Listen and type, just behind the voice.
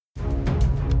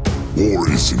War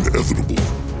is inevitable.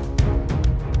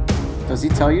 Does he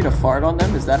tell you to fart on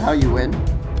them? Is that how you win?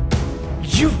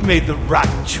 You've made the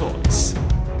right choice.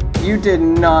 You did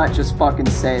not just fucking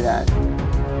say that.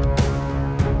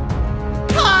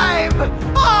 Time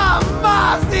of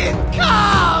Martin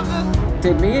come!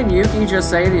 Did me and Yuki just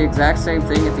say the exact same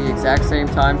thing at the exact same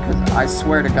time? Because I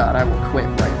swear to God, I will quit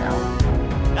right now.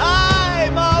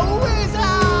 I'm a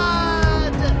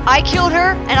wizard! I killed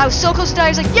her, and I was so close to dying.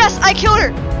 I was like, yes, I killed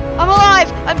her! I'm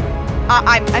alive!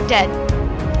 I'm dead.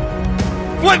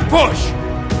 Flank push!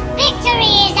 Victory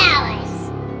is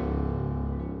ours!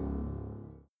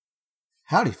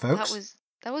 Howdy, folks.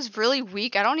 That was really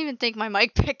weak. I don't even think my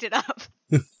mic picked it up.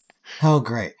 Oh,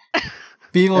 great.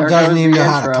 Beagle There doesn't goes even the know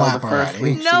how to intro, clap the first already.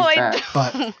 week. No, She's I back.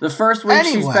 But The first week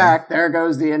she's Anyway. back, there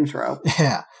goes the intro.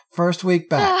 yeah, first week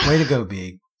back. Way to go,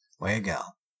 Beag. Way to go.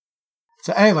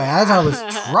 So anyway, as I was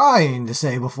trying to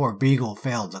say before Beagle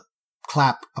failed to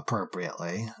clap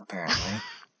appropriately, apparently,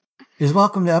 is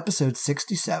welcome to episode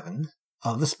 67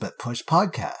 of the Split Push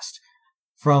podcast.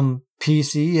 From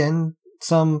PC and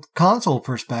some console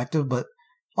perspective, but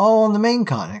all on the main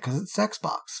continent because it's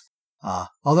Xbox.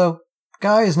 Although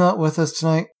Guy is not with us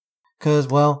tonight because,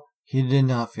 well, he did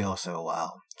not feel so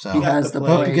well. So He has the hope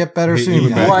you plague. get better He soon,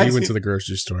 went Guy. What? he went to the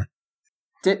grocery store.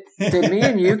 Did me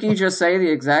and Yuki just say the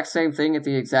exact same thing at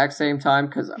the exact same time?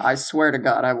 Because I swear to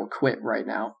God, I will quit right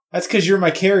now. That's because you're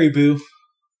my carry, boo.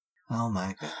 Oh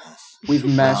my goodness. We've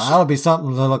Well, meshed. that'll be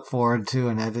something to look forward to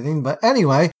in editing. But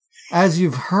anyway, as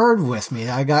you've heard with me,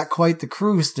 I got quite the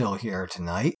crew still here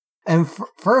tonight. And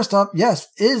first up, yes,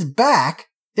 is back.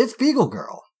 It's Beagle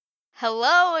Girl.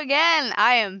 Hello again.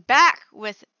 I am back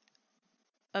with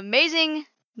amazing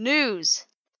news.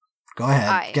 Go ahead,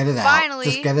 I get it out. finally-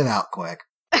 Just get it out quick.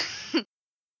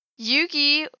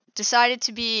 Yuki decided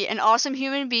to be an awesome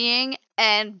human being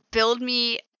and build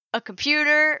me a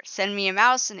computer, send me a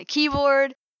mouse and a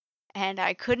keyboard, and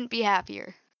I couldn't be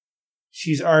happier.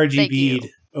 She's Thank RGB'd you.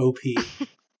 OP.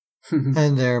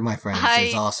 And there, my friends,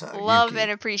 is I also love Yuki.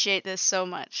 and appreciate this so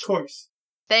much. Of course.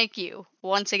 Thank you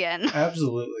once again.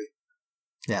 Absolutely.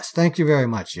 Yes, thank you very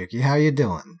much, Yuki. How you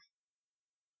doing?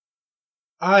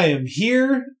 I am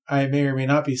here. I may or may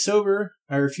not be sober.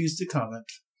 I refuse to comment.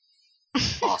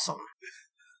 Awesome.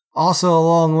 Also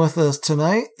along with us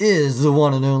tonight is the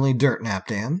one and only Dirt Nap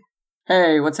Dan.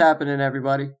 Hey, what's happening,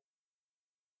 everybody?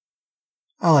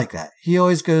 I like that. He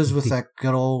always goes with that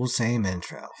good old same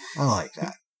intro. I like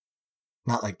that.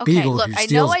 Not like Okay, Beagle look, who I know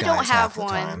steals I guys don't half have the one.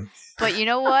 time. But you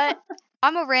know what?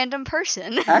 I'm a random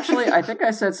person. Actually, I think I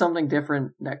said something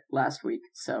different last week,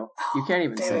 so you can't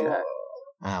even say that.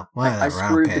 Oh, I whatever. I don't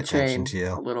screwed pay the attention chain to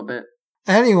you. a little bit.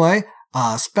 Anyway,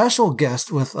 a special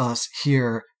guest with us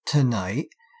here tonight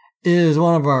is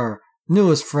one of our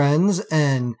newest friends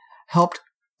and helped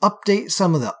update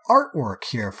some of the artwork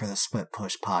here for the Split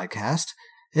Push podcast.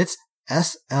 It's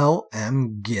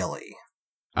SLM Gilly.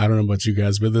 I don't know about you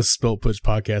guys, but this Split Push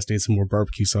podcast needs some more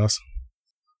barbecue sauce.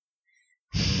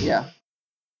 Yeah.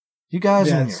 You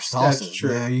guys and Yes, your sauces. that's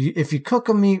true. Yeah, if you cook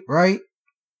a meat right,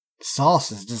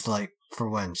 sauce is just like for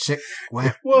when shit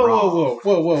went Whoa, wrong. whoa,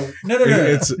 whoa, whoa, whoa. No.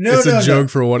 It's no, a no, joke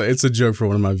for one. It's a joke for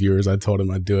one of my viewers. I told him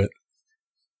I'd do it.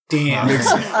 Damn.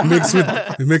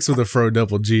 Mixed with a Fro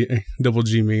double G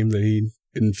meme that he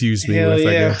infused me Hell with.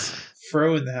 I yeah. guess.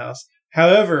 Fro in the house.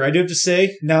 However, I do have to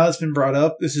say, now it's been brought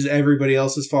up, this is everybody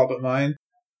else's fault but mine.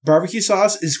 Barbecue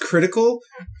sauce is critical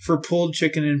for pulled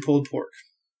chicken and pulled pork.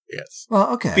 Yes.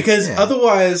 Well, okay. Because yeah.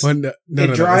 otherwise, Well, no,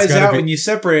 it dries it's gotta out be- when you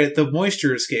separate it, the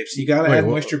moisture escapes. You gotta Wait, add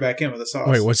what- moisture back in with the sauce.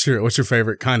 Wait, what's your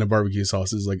favorite kind of barbecue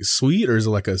sauce? Is it like sweet or is it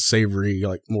like a savory,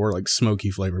 like more like smoky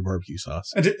flavor barbecue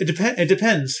sauce? It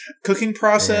depends. Cooking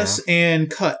process and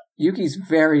cut. Yuki's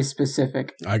very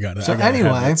specific. I got it. So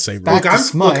anyway, savory. back Look, to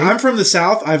Smite. I'm from the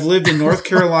South. I've lived in North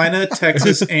Carolina,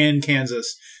 Texas, and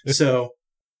Kansas. So,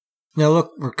 Now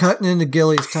look, we're cutting into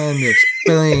Gilly's time to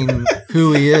explain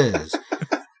who he is.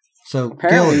 So,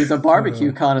 Apparently, Gilly, he's a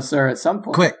barbecue connoisseur at some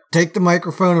point. quick, take the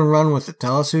microphone and run with it.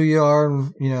 Tell us who you are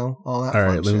and, all that All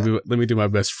fun right, shit. let me do my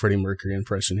best Freddie Mercury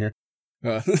impression here.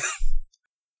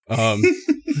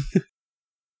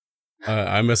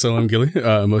 I'm SLM Gilly.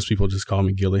 Most people just call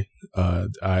me Gilly.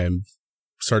 I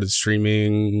started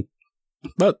streaming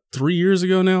about 3 years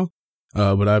ago now,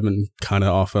 but I've been kind of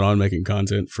off and on making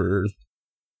content for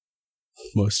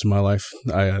most of my life.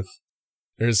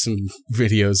 There's some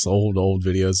videos, old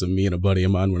videos of me and a buddy of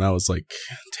mine when I was like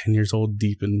 10 years old,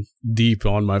 deep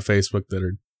on my Facebook that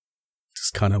are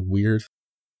just kind of weird.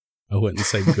 I wouldn't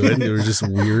say good. They were just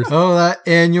weird. Oh, that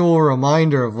annual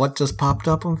reminder of what just popped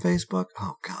up on Facebook?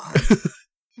 Oh, God.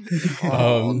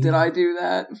 Oh, did I do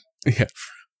that?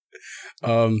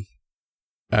 Yeah.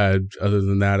 Other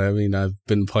than that, I mean, I've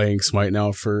been playing Smite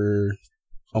now for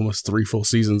almost 3 full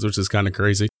seasons, which is kind of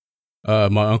crazy.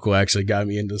 My uncle actually got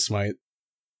me into Smite.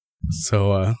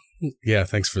 So, yeah,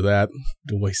 thanks for that.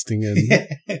 Wasting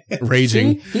and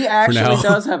raging. He actually now.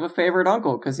 does have a favorite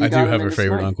uncle because I do have a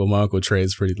favorite uncle. My Uncle Trey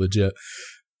is pretty legit.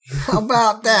 How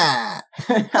about that?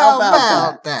 How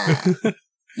about that?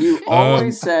 You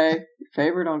always say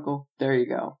favorite uncle. There you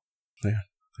go. Yeah,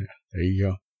 there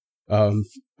you go.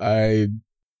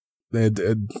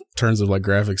 In terms of like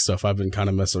graphic stuff, I've been kind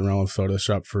of messing around with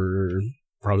Photoshop for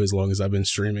probably as long as I've been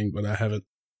streaming, but I haven't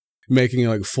making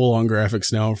like full on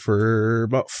graphics now for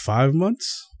about 5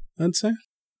 months, I'd say.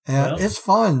 Yeah, it's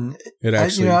fun. It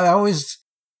actually, I always,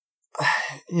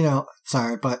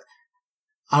 sorry, but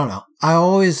I don't know. I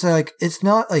always like, it's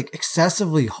not like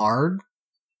excessively hard.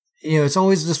 It's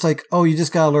always just like, oh, you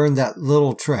just got to learn that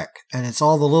little trick. And it's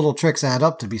all the little tricks add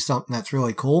up to be something that's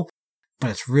really cool, but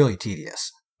it's really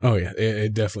tedious. Oh yeah,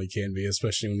 it definitely can be,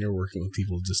 especially when you're working with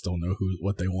people who just don't know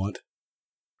what they want.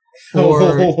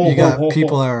 Or you got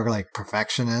people that are like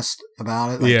perfectionist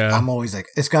about it. Like, yeah. I'm always like,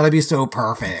 it's got to be so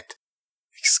perfect.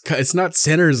 It's not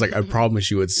centered. It's like, I promise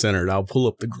you it's centered. I'll pull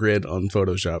up the grid on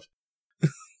Photoshop.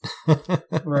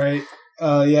 Right.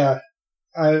 Yeah.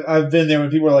 I've been there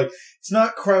when people are like, it's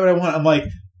not quite what I want. I'm like,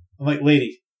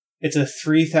 lady, it's a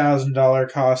 $3,000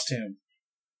 costume.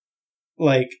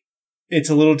 Like, it's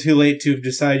a little too late to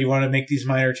decide you want to make these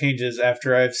minor changes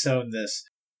after I've sewn this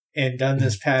and done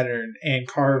this pattern and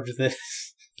carved this.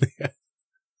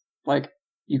 Like,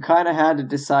 you kind of had to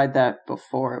decide that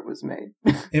before it was made.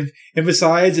 And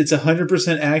besides, it's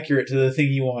 100% accurate to the thing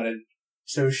you wanted.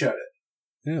 So shut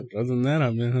it. Yeah, but other than that,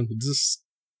 I've just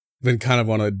been kind of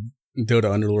on a Dota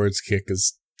Underlords kick,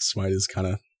 because Smite is kind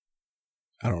of,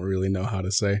 I don't really know how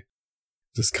to say.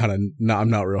 Just kind of, I'm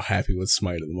not real happy with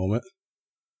Smite at the moment.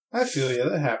 I feel you.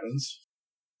 That happens.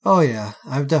 Oh yeah,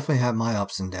 I've definitely had my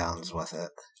ups and downs with it.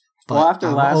 But Well, after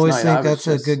last I always night, think I was that's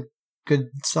just- a good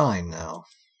sign now.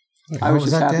 I was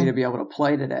was just that, happy Dan? to be able to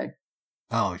play today.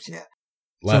 Oh yeah.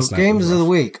 Last So night games was of the rough.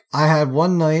 week. I had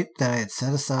one night that I had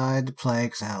set aside to play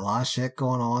because I had a lot of shit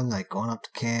going on, like going up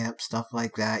to camp, stuff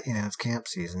like that. It's camp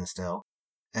season still.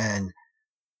 And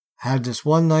had this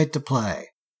one night to play.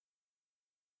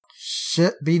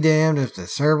 Shit be damned if the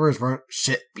servers weren't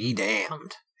shit be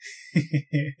damned.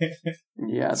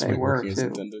 Yeah, they Smite were working as too.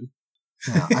 intended.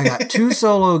 Now, I got 2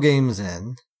 solo games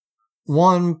in.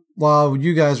 One while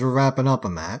you guys were wrapping up a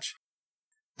match.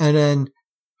 And then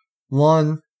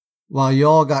one while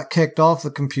y'all got kicked off the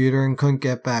computer and couldn't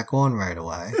get back on right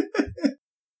away.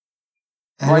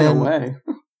 And Right then, away.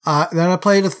 Then I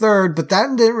played a third, but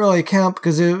that didn't really count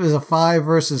because it was a 5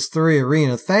 versus 3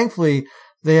 arena. Thankfully,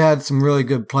 they had some really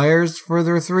good players for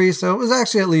their 3, so it was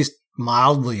actually at least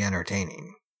mildly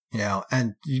entertaining.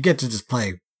 And you get to just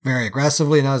play very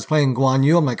aggressively, and I was playing Guan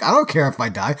Yu. I'm like, I don't care if I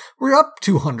die. We're up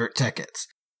 200 tickets.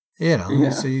 Yeah.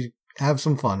 So you have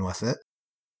some fun with it.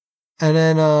 And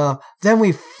then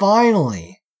we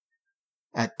finally,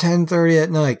 at 10:30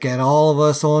 at night, get all of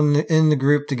us in the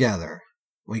group together.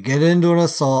 We get into an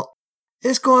assault.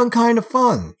 It's going kind of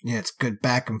fun. It's good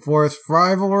back and forth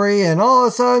rivalry, and all of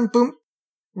a sudden, boom,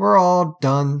 we're all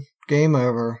done. Game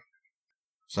over.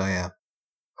 So yeah.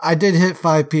 I did hit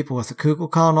 5 people with the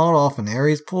Kukulkan all off an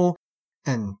Ares pool,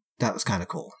 and that was kind of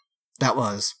cool. That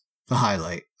was the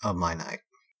highlight of my night.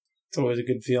 It's always a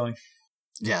good feeling.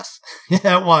 Yes.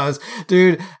 Yeah, it was.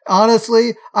 Dude,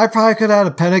 honestly, I probably could have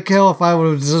had a pentakill if I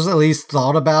would have just at least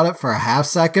thought about it for a half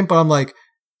second, but I'm like,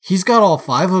 he's got all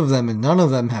 5 of them and none of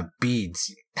them have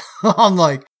beads. I'm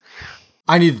like,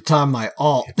 I need to time my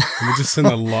ult. Let me just send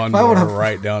the lawnmower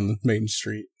right down Main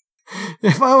Street.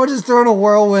 If I would have just thrown a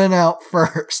whirlwind out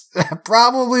first, that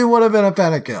probably would have been a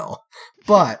pentakill.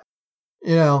 But,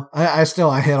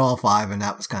 I hit all 5 and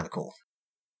that was kind of cool.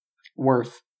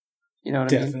 Worth. You know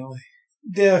what I mean?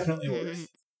 Definitely worth.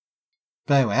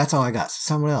 But anyway, that's all I got. So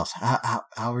someone else,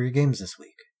 how were your games this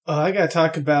week? I got to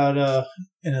talk about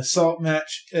an assault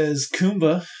match as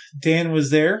Kumba. Dan was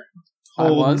there. I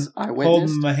witnessed.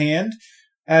 Holding my hand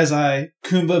as I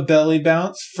Kumba belly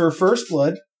bounce for first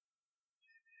blood.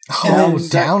 Oh,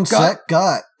 down set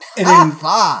gut. And High then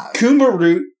five. Kumba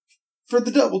root for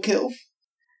the double kill.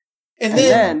 And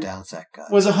then down set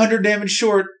gut. was 100 damage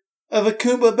short of a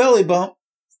Kumba belly bump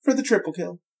for the triple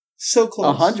kill. So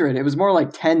close. 100. It was more like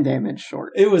 10 damage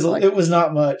short. It was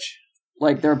not much.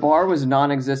 Like, their bar was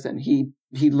non-existent. He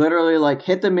literally, like,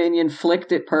 hit the minion,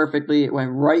 flicked it perfectly. It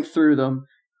went right through them.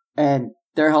 And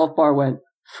their health bar went,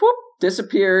 whoop,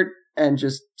 disappeared, and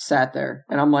just sat there.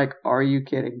 And I'm like, are you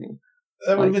kidding me?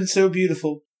 That would have been so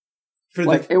beautiful. For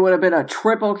Like, it would have been a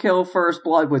triple kill first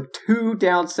blood with 2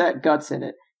 downset guts in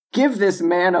it. Give this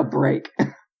man a break.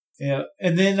 Yeah,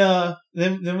 and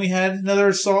then we had another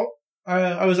assault.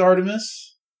 I was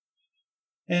Artemis,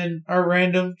 and our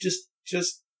random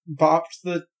just bopped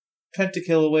the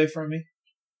pentakill away from me.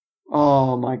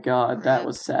 Oh my god, that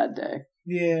was a sad day.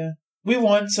 Yeah, we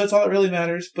won, so that's all that really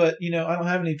matters. But I don't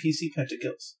have any PC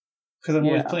pentakills because I'm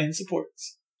always Yeah. playing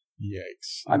supports.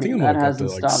 Yikes! I mean, I'm that like up to hasn't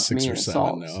like stopped 6 me or in 7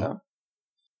 Assault, now. so.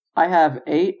 I have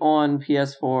 8 on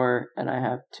PS4, and I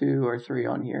have 2 or 3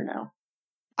 on here now.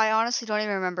 I honestly don't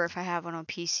even remember if I have one on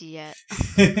PC yet.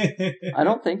 I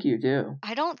don't think you do.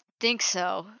 I don't think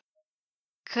so.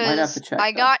 Might have to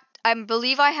Because check, I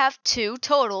believe I have 2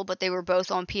 total, but they were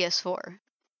both on PS4.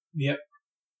 Yep,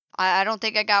 I don't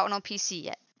think I got one on PC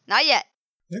yet. Not yet.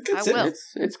 I think that's I it. will.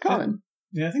 It's coming.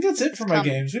 Yeah, I think that's it for It's my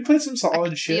coming. games. We played some I solid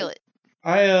can shit. feel it.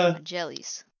 I My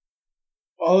jellies.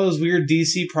 all those weird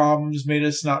DC problems made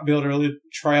us not be able to really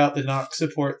try out the knock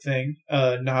support thing.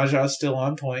 Naja's still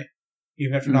on point,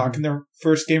 even after Mhm. knocking their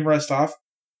first game rust off.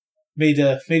 Made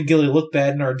Gilly look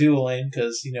bad in our duel lane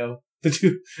because the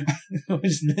two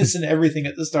was missing everything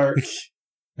at the start.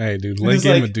 Hey, dude, It late was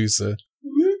game like- Medusa.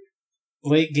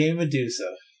 Late game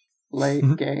Medusa. Late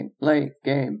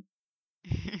game.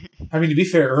 I mean, to be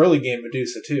fair, early game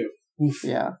Medusa too. Oof.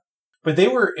 Yeah. But they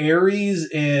were Ares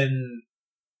and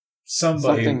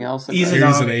somebody. Something else. in Easy there.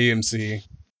 Here's an Izanami. AMC.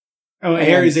 Oh,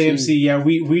 Ares AMC. AMC. Yeah,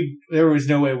 we there was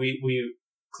no way we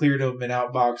cleared them and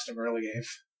outboxed them early game.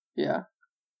 Yeah.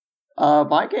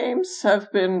 My games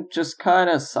have been just kind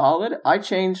of solid. I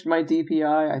changed my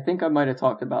DPI. I think I might have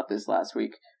talked about this last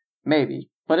week. Maybe.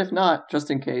 But if not,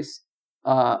 just in case,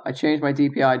 I changed my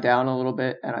DPI down a little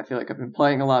bit, and I feel like I've been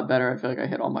playing a lot better. I feel like I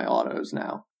hit all my autos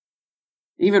now.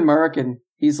 Even Murican,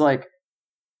 he's like,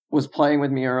 was playing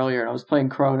with me earlier, and I was playing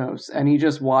Chronos, and he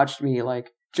just watched me, like,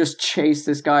 just chase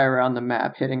this guy around the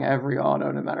map, hitting every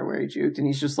auto no matter where he juked, and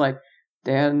he's just like,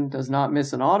 Dan does not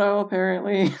miss an auto,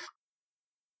 apparently.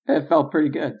 It felt pretty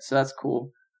good, so that's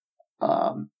cool.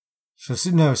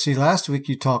 See, last week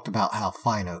you talked about how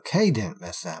Fine OK didn't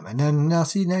miss them, and then now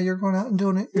you're going out and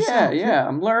doing it yourself. Yeah,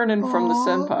 I'm learning from the Aw.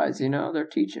 senpais, they're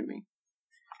teaching me.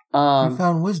 You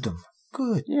found wisdom.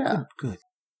 Good. Yeah. Good.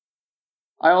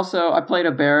 I played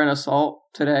a Baron Assault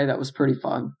today. That was pretty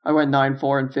fun. I went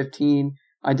 9-4 and 15.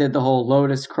 I did the whole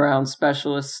Lotus Crown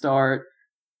Specialist start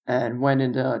and went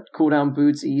into Cooldown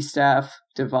Boots, E-Staff,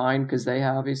 Divine, because they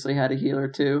obviously had a healer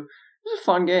too. It was a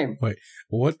fun game.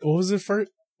 What was it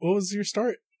first? What was your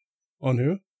start? On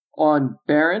who? On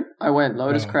Baron, I went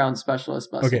Lotus Oh. Crown Specialist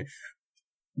Bustle. Okay.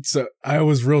 So I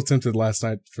was real tempted last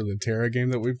night for the Terra game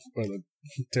the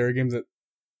Terra game that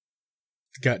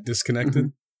got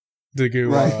disconnected to go.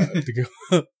 Right. To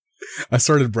go. I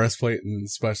started Breastplate and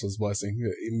Specialist Blessing.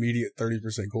 Immediate 30%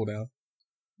 cooldown.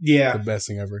 Yeah. The best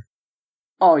thing ever.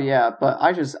 Oh yeah, but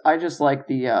I just like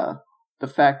the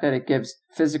fact that it gives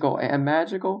physical and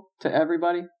magical to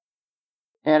everybody,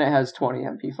 and it has 20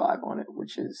 MP5 on it,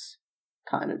 which is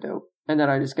kind of dope. And then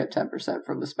I just get 10%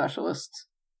 from the specialists.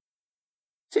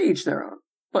 To each their own,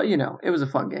 but it was a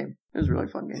fun game. It was a really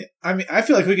fun game. I mean, I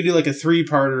feel like we could do like a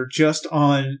 3-parter just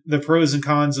on the pros and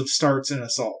cons of starts in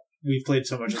Assault. We've played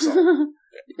so much Assault.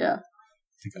 Yeah,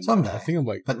 Someday, I think I'm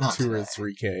like but not 2 or today.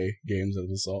 3K games of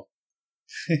Assault.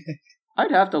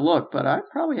 I'd have to look, but I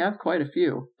probably have quite a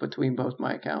few between both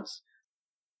my accounts.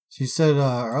 She said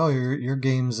earlier your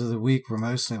games of the week were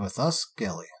mostly with us,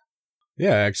 Gilly.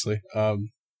 Yeah, actually.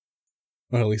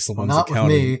 Well, at least the Well, ones not that with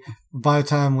counted. me. By the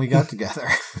time we got together,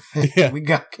 Yeah. we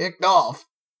got kicked off.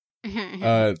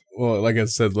 Well, like I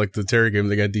said, like the Terra game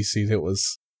that got DC'd, it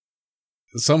was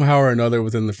somehow or another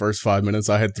within the first 5 minutes,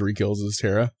 I had 3 kills as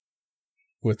Terra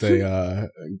with a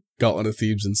Gauntlet of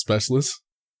Thebes and Specialist.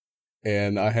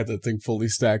 And I had that thing fully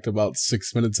stacked about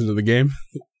 6 minutes into the game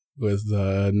with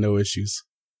no issues.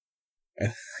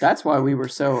 That's why we were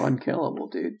so unkillable,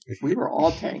 dude. We were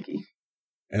all tanky.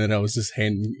 And then I was just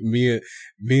handing me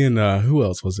and who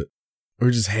else was it? We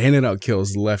were just handing out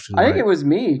kills left and I right. think it was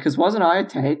me, because wasn't I a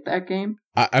tank that game?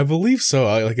 I believe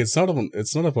so. It's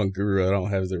not up on Guru. I don't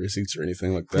have the receipts or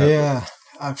anything like that. Yeah,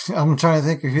 I'm trying to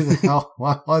think of who the hell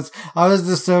I was. I was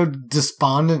just so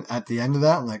despondent at the end of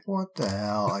that. I'm like, what the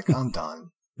hell? Like, I'm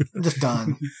done. I'm just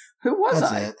done. Who was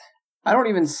That's I? it. I don't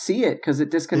even see it because it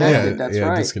disconnected. That's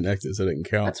right. Disconnected, so it didn't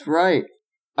count. That's right.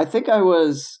 I think I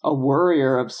was a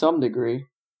warrior of some degree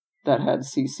that had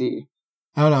CC.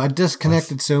 I don't know. I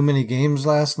disconnected so many games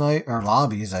last night, or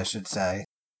lobbies, I should say.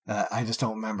 I just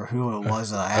don't remember who it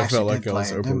was that I I actually felt like did I was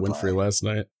play and Oprah didn't Winfrey play. last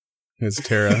night. It's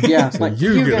Terra. Yeah, So like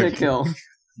you get a kill.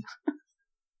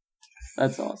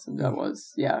 That's awesome. That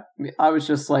was, yeah. I was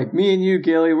just like, me and you,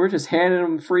 Gilly, we're just handing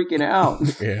them freaking out.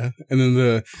 Yeah, and then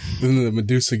the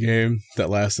Medusa game that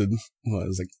lasted, what, it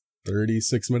was like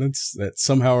 36 minutes. That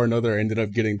somehow or another ended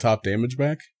up getting top damage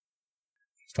back.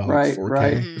 Felt like 4K.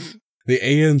 Right. Mhm. The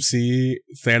AMC,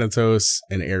 Thanatos,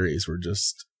 and Ares were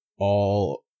just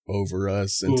all over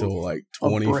us until like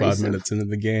 25 Abrasive. minutes into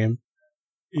the game,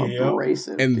 Yep.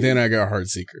 Abrasive. and dude. then I got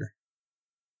Heartseeker.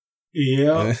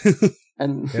 Yep.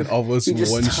 and It almost You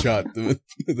just- one shot the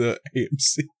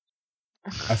AMC.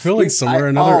 I feel like somewhere or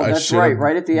another I that's should right. have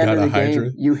Right at the end got of a the game, Hydra.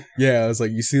 you. Yeah, I was like,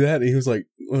 you see that? And he was like,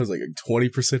 what was it, like 20%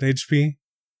 HP?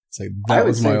 It's like, I that would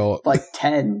was my say ult. like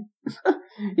 10.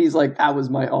 He's like, that was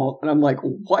my ult, and I'm like,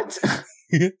 what,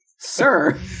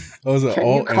 sir? That was an Can you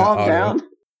ult and an calm auto. down?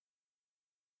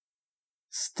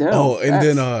 Still. Oh, and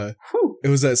then that's- whew. it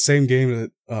was that same game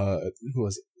that who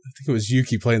was it? I think it was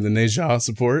Yuki playing the Neja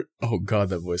support. Oh god,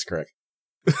 that voice crack.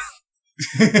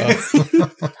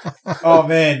 Oh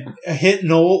man, hit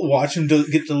Noel, watch him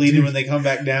get deleted when they come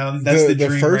back down. That's the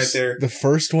dream first, right there. The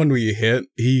first one we hit,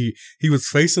 he was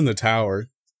facing the tower,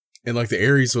 and like the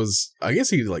Ares was, I guess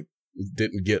he like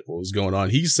didn't get what was going on.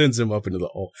 He sends him up into the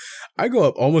hole. I go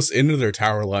up almost into their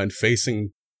tower line,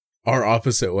 facing our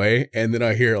opposite way, and then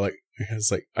I hear like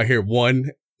it's like I hear one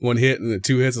hit and then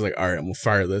 2 hits. I was like, all right, I'm gonna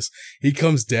fire this. He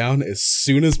comes down as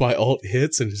soon as my ult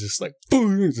hits, and it's just like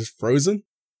boom, it's just frozen.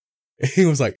 And he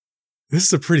was like, "This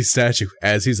is a pretty statue."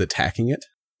 As he's attacking it.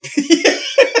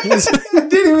 I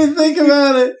didn't even think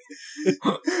about it.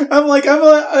 I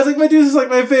was like, Medusa is like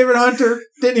my favorite hunter.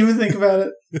 Didn't even think about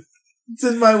it. It's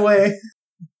in my way.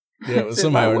 Yeah, it was It's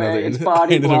in somehow my or way. another. It's I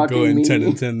body ended up blocking going me.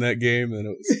 10-10 that game, and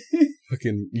it was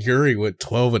fucking Yuri went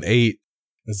 12-8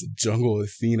 as a jungle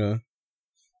Athena.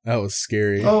 That was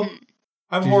scary. Oh,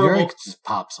 I'm Dude, horrible. Yorick just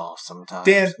pops off sometimes.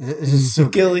 Dan, It's just so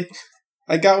Gilly, great.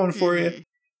 I got one for you.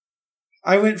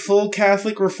 I went full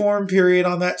Catholic reform period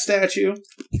on that statue.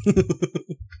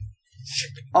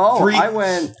 Oh, Three- I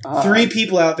went. 3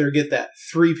 people out there get that.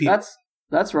 3 people.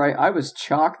 That's right. I was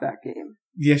chalk that game,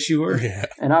 Yes, you were. Yeah.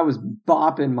 and I was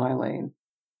bopping my lane.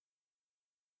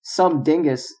 Some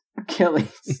dingus,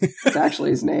 Achilles. That's actually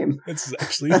his name. That's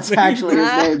actually That's actually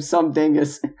his name. Some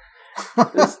dingus.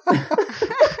 This-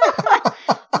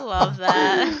 Love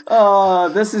that. Oh,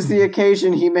 this is the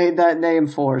occasion he made that name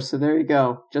for. So there you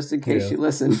go. Just in case Yeah. you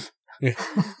listen. Yeah.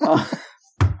 Uh,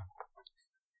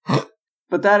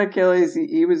 but that Achilles,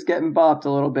 he was getting bopped a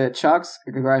little bit. Chuck's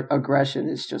aggression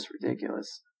is just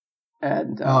ridiculous.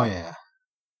 And Oh yeah.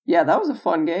 yeah, that was a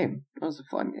fun game. That was a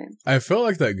fun game. I felt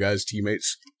like that guy's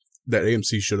teammates, that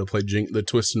AMC should have played the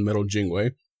Twisted Metal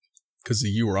Jingwei, because the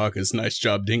U-Rock is nice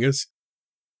job, dingus.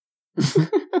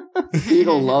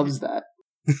 Eagle loves that.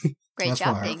 Great That's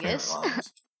job, one of her Dingus. favorite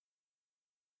lines.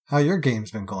 How your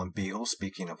game's been going, Beagle,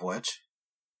 speaking of which?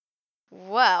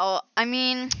 Well, I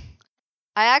mean,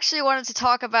 I actually wanted to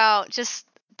talk about just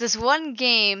this one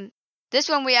game. This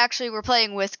one we actually were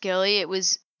playing with Gilly. It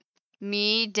was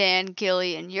me, Dan,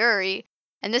 Gilly, and Yuri.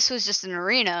 And this was just an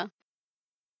arena.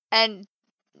 And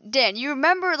Dan, you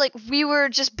remember like we were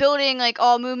just building like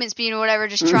all movement speed or whatever,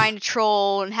 just trying to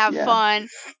troll and have Yeah. fun.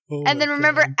 Oh And my then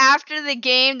remember God. after the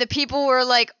game, the people were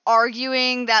like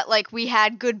arguing that like we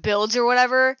had good builds or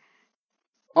whatever.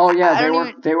 Oh yeah, I they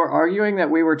don't were they were arguing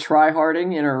that we were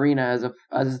tryharding in arena as a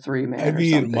 3-man. I or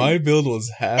mean, something. my build was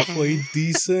halfway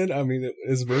decent. I mean,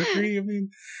 as Mercury, I mean,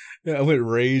 yeah, I went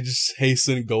Rage,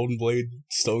 Hasten, Golden Blade,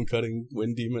 Stone Cutting,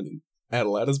 Wind Demon, and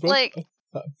Atalata's build.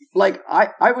 Like,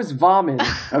 I was vomiting.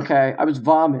 Okay, I was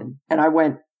vomiting, and I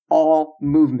went all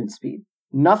movement speed.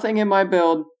 Nothing in my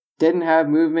build didn't have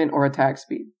movement or attack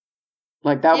speed.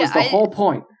 Like that Yeah, was the whole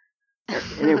point.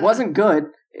 And it wasn't good.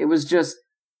 It was just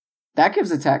that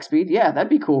gives attack speed. Yeah, that'd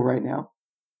be cool right now.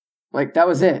 Like that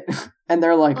was it. And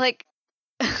they're like,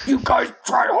 "You guys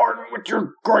try hard with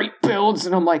your great builds,"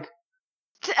 and I'm like,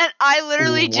 and I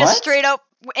literally What? just straight up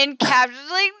in captions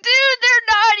like, dude, they're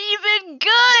not even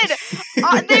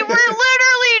good. They were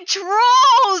literally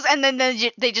trolls, and then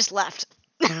they just left.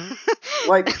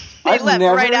 like They I've left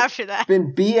never right after that.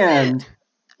 been BM'd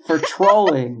for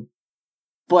trolling,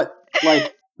 but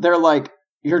like they're like,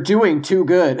 "You're doing too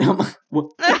good." I'm like,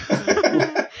 what?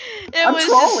 I'm was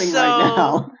trolling just right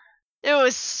now. It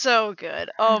was so good.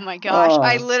 Oh my gosh.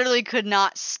 I Oh. literally could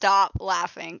not stop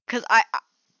laughing. Because I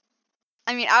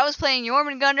mean, I was playing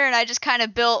Jormungandr and I just kind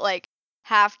of built like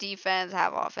half defense,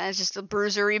 half offense, just a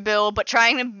bruisery build, but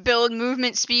trying to build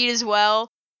movement speed as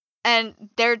well. And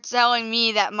they're telling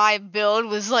me that my build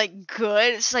was like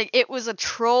good. It's like it was a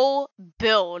troll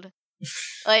build.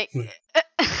 Like,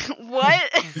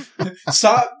 what?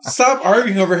 Stop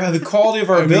arguing over how the quality of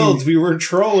our I mean- builds. We were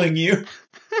trolling you.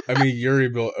 I mean, Yuri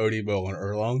built Odie and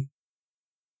Erlong.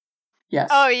 Yes.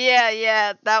 Oh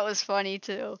yeah, that was funny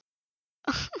too.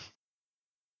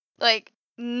 Like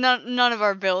none of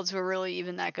our builds were really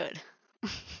even that good.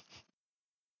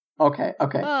 Okay. Oh,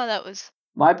 that was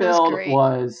My was build great.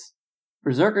 was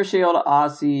Berserker Shield,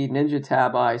 Aussie, Ninja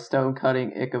Tabi, Stone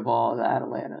Cutting, Ichabod,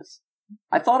 Atalantas.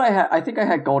 I think I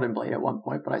had Golden Blade at one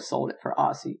point, but I sold it for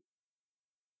Aussie.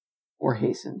 Or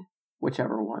Hastened.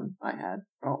 Whichever one I had.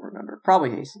 I don't remember.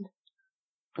 Probably Hastened.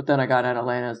 But then I got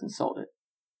Atalantas and sold it.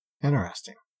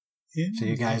 Interesting. So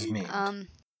you guys meet.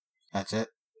 That's it?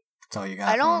 That's all you got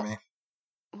I don't- for me?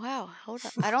 wow. Hold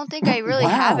up. I don't think I really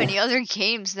have Wow. any other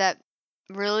games that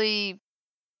really.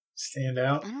 Stand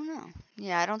out. I don't know.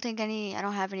 Yeah, I don't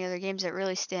have any other games that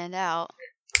really stand out.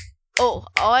 Oh,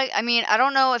 I mean, I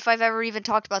don't know if I've ever even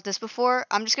talked about this before.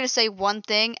 I'm just gonna say one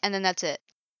thing, and then that's it.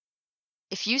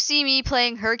 If you see me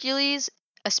playing Hercules,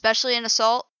 especially in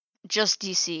Assault, just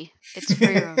DC. It's for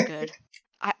your own good.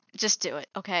 Just do it,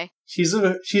 okay? She's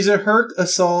a Herc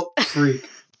assault freak.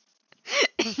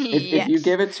 If you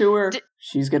give it to her,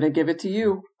 she's gonna give it to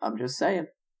you. I'm just saying.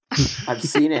 I've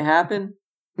seen it happen.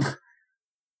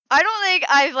 I don't think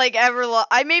I've ever lost.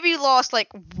 I maybe lost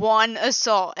one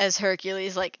assault as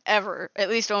Hercules ever, at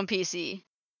least on PC.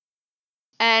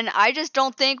 And I just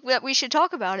don't think that we should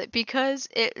talk about it because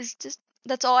it is just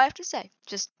that's all I have to say.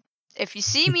 Just if you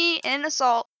see me in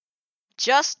assault,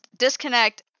 just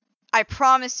disconnect. I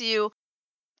promise you,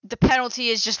 the penalty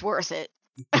is just worth it.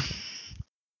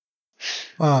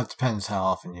 Well, it depends how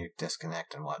often you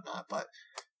disconnect and whatnot, but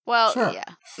Well, Sure. yeah.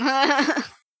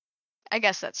 I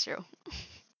guess that's true.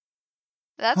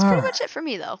 That's pretty Alright. much it for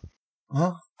me, though.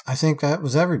 well, I think that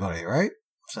was everybody, right?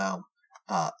 So,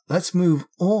 let's move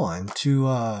on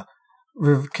to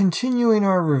continuing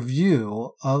our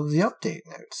review of the update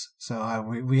notes. So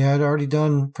we had already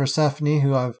done Persephone,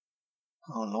 who have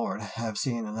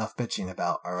seen enough bitching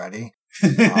about already.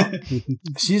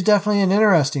 She's definitely an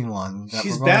interesting one that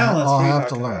She's we're gonna balanced. all What are you have to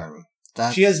talking about? learn.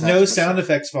 That's, She has that's no for sound sure.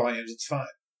 effects volumes. It's fine.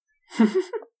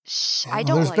 Shh, Yeah, I well,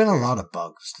 don't there's like been her. a lot of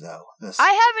bugs though.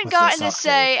 I haven't with gotten to this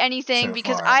say update anything so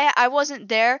because far. I wasn't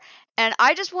there, and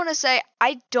I just want to say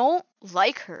I don't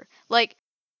like her.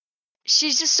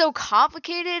 She's just so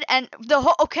complicated, and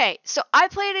okay, so I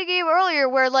played a game earlier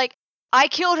where I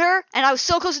killed her, and I was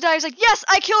so close to dying. I was like, yes,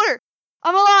 I killed her.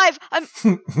 I'm alive. I'm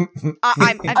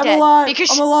I'm dead alive.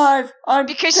 because I'm alive. I'm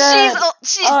because dead.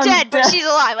 she's I'm dead, but dead. she's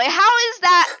alive. How is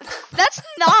that? That's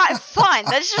not fun.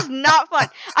 That's just not fun.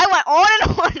 I went on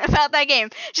and on about that game.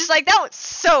 Just that was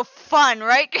so fun,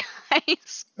 right,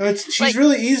 guys? She's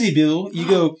really easy, Bill. You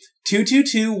go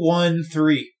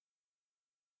 2-2-2-1-3.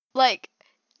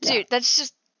 Dude, that's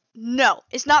just no.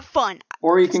 It's not fun.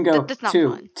 Or you can go That's not 2,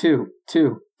 fun. 2,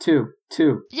 2, 2,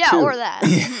 2. Yeah, 2. or that.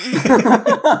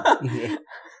 Yeah.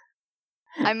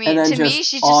 I And mean, then to me, just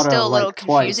she's just still auto, a little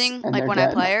twice, confusing, and they're when I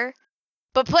dead. play her.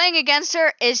 But playing against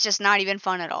her is just not even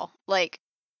fun at all.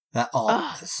 That alt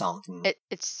Ugh. is something.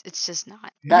 It's just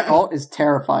not. That ult is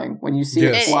terrifying. When you see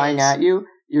Yes. it flying It is. at you,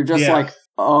 you're just Yeah. like,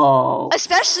 oh.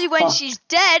 Especially when fuck. she's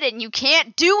dead and you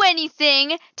can't do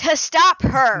anything to stop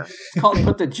her. It's called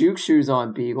put the juke shoes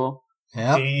on, Beagle.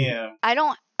 Yep. Damn.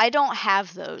 I don't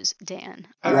have those, Dan.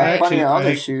 You I have plenty of actually- other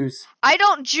I- shoes. I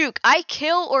don't juke. I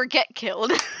kill or get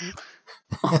killed.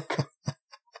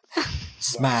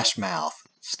 Smash mouth.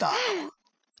 Stop.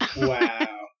 Wow.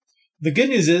 The good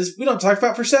news is we don't talk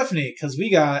about Persephone because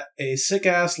we got a sick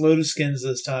ass load of skins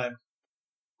this time.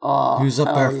 Who's up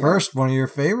hell there yeah. first? One of your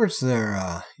favorites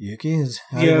there, Yuki?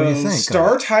 What do you think?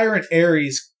 Star Tyrant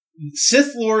Ares,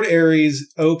 Sith Lord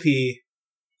Ares, OP.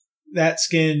 That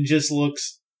skin just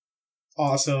looks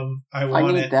awesome. I I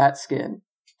want need it. that skin.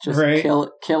 Just Right?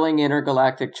 killing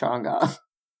intergalactic Chang'e.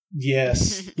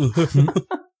 Yes.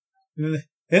 Then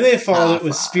they followed it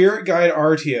with fuck. Spirit Guide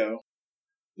Artio.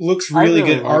 Looks I really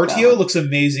really good. like that Artio one. looks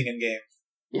amazing in game.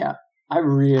 Yeah. I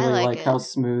really I like like it. how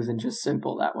smooth and just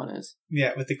simple that one is.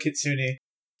 Yeah, with the Kitsune.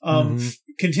 Mhm.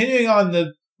 Continuing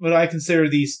on what I consider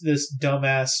this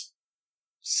dumbass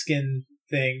skin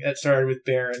thing that started with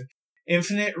Baron.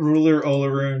 Infinite Ruler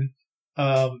Olaroon.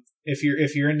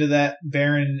 If you're into that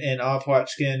Baron and Opwatch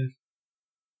skin,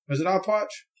 was it Opwatch?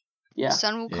 Yeah.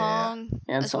 Sun Wukong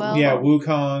And as Sun well. Wukong. Yeah,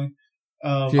 Wukong.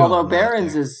 Yeah. Although right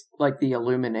Baron's there. is like the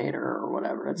Illuminator or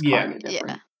whatever. It's Yeah. kind of different.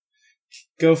 Yeah.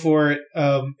 Go for it.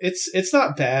 It's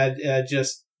not bad.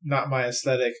 Just not my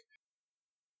aesthetic.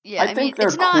 Yeah, I I mean, think they're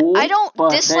it's not. cool, I don't but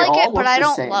they dislike all it, look but I the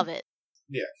don't same. love it.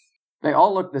 They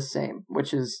all look the same,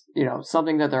 which is,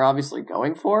 something that they're obviously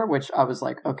going for, which I was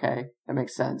like, okay, that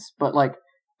makes sense. But,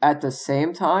 at the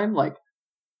same time,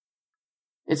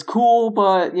 it's cool,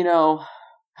 but,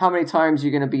 how many times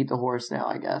you're going to beat the horse now,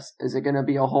 I guess. Is it going to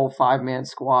be a whole 5-man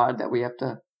squad that we have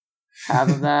to have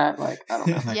of that? Like, I don't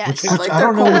know. Like, Yes. Like, I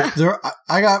don't know. they're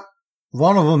I got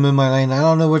one of them in my lane. I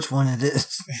don't know which one it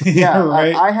is. Yeah,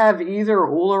 right. I have either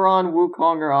Uleron,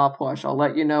 Wukong, or Oplush. I'll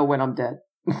let you know when I'm dead.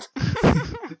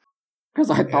 Because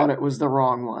I thought it was the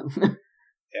wrong one.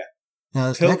 Now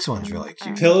this Pil- next one's really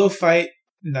cute. Pillow Fight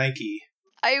Nike.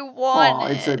 I want Oh,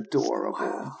 it. it's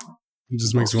adorable. It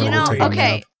just makes me You want know, to take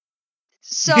okay. it.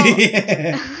 So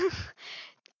Yeah.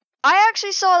 I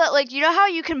actually saw that, like, you know how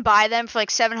you can buy them for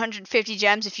like 750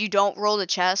 gems if you don't roll the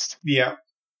chest? Yeah.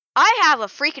 I have a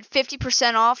freaking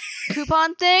 50% off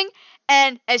coupon thing,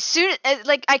 and as soon as,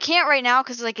 like, I can't right now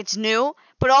because, like, it's new,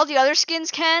 but all the other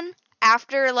skins can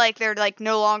after, like, they're, like,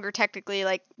 no longer technically,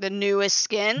 like, the newest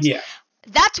skins. Yeah.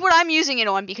 That's what I'm using it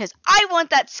on because I want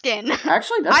that skin.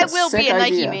 Actually, that's I a will sick be a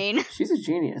Nike idea. main. She's a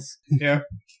genius. Yeah.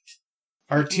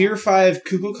 Our tier 5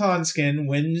 Kukulkan skin,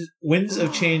 Winds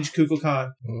of Change Kukulkan.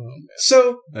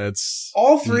 So, That's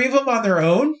all 3 of them on their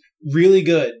own, really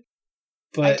good.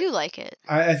 I But do like it.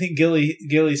 I think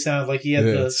Gilly sounded like he had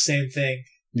the Yes. same thing.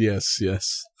 yes.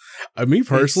 Me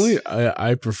personally,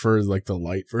 I prefer like the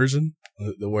light version,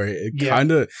 the where it Yeah.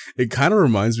 kind of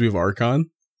reminds me of Archon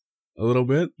a little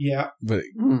bit, Yeah. but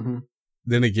Mm-hmm.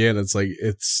 then again, it's like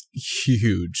it's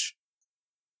huge.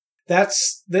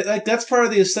 That's part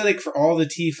of the aesthetic for all the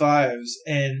T5s,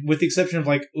 and with the exception of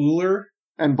like Uller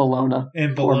And Bologna.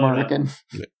 and Or Bologna. Marnikin.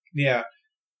 Yeah.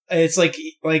 It's like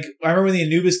I remember when the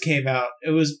Anubis came out,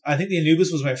 I think the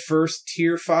Anubis was my first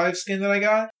tier 5 skin that I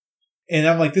got. And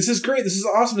I'm like, this is great, this is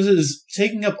awesome, this is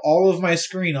taking up all of my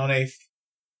screen on a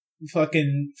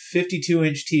fucking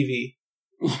 52-inch TV.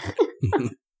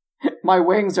 My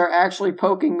wings are actually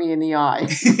poking me in the eye.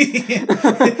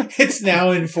 It's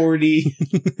now in 4D.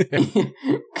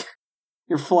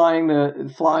 You're flying.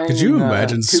 Could you in,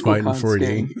 imagine Smite in Kukulkan 4D?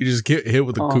 skin. You just get hit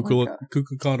with a Oh my God.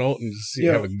 Kukulkan ult and just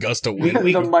Yeah. have a gust of We- wind.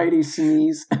 we- The mighty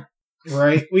sneeze.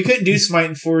 Right? We couldn't do Smite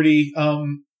in 4D.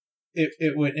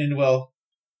 It wouldn't end well.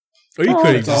 Or you Oh,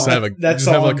 could that's just all- have that's just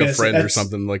have all like I'm a gonna say. friend or That's-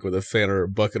 something like with a fan or a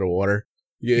bucket of water.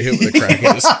 You get hit with a crack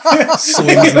and just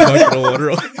slings the bucket of water.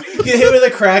 Get hit with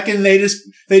a crack and they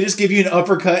just give you an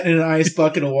uppercut in an ice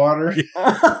bucket of water.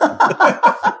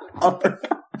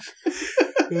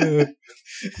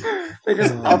 They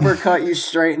just uppercut you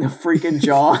straight in the freaking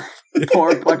jaw.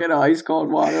 Pour a bucket of ice cold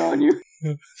water on you.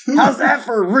 How's that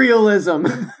for realism?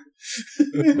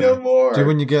 No more. Dude,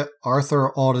 when you get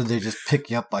Arthur ulted, they just pick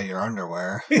you up by your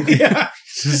underwear. Yeah.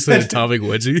 Just an atomic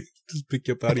wedgie. Just pick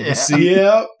you up out of your Yeah. seat,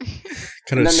 Yep. kind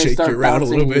And of then they shake start you around a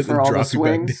little bouncing you bit for and all the drop you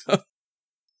back swings. down.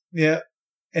 Yeah.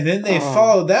 And then they Oh.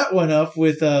 followed that one up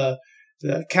with the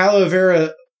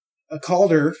Calavera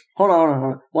Calder Hold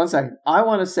on. 1 second. I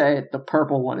want to say the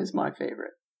purple one is my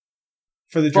favorite.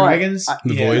 for the But dragons.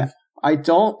 The Yeah. void. I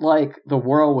don't like the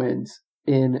whirlwinds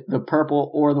in the purple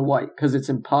or the white because it's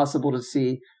impossible to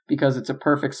see because it's a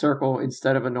perfect circle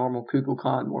instead of a normal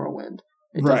Kukulkan whirlwind.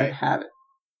 It doesn't Right. have it.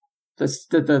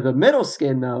 The middle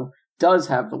skin, though, does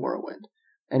have the whirlwind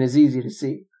and is easy to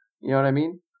see. You know what I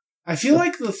mean? I feel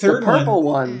like the third the purple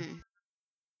one. one,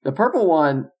 the purple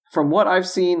one, from what I've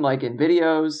seen, like in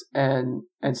videos and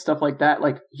stuff like that,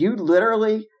 like you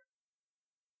literally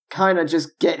kind of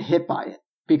just get hit by it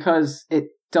because it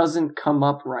doesn't come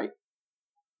up right.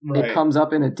 Right. It comes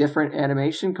up in a different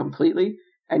animation completely,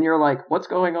 and you're like, "What's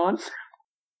going on?"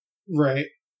 Right.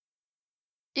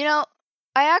 You know,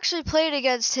 I actually played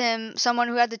against him, someone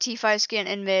who had the T5 skin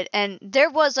in mid, and there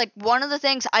was like one of the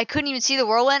things I couldn't even see the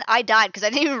whirlwind. I died because I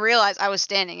didn't even realize I was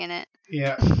standing in it.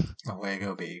 Yeah. Away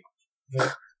go big.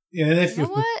 Yeah. And if You know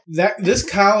what?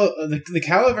 the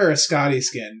Calavera Scotty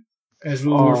skin, as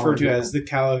we'll Oh, refer to yeah. as the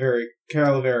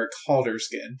Calavera Calder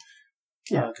skin.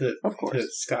 Yeah, 'Cause of course.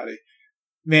 it's Scotty.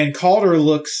 Man, Calder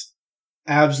looks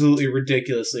absolutely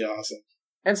ridiculously awesome.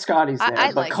 And Scotty's I- there, I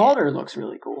but like Calder looks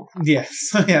really cool.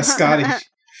 Yes. Yeah, Scotty.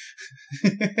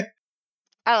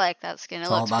 I like that skin. It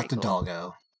It's all looks about the pretty cool.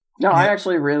 doggo. No, I Yeah.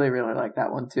 actually really, really like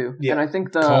that one too. Yeah. And I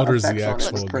think the Calder's effects the on it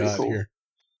actual look pretty god cool. here.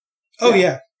 Oh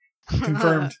Yeah. yeah.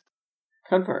 Confirmed.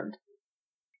 Confirmed.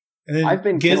 And then I've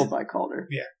been killed by Calder.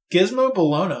 Gizmo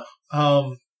Bologna.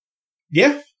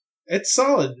 Yeah, it's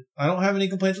solid. I don't have any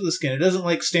complaints with the skin. It doesn't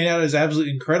like stand out as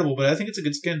absolutely incredible, but I think it's a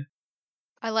good skin.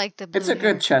 I like the blue It's a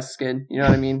hair. good chest skin. You know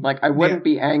what I mean? Like I wouldn't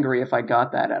be angry if I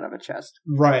got that out of a chest.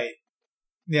 Right.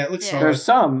 Yeah, it looks Yeah. solid. There's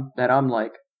some that I'm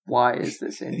like, why is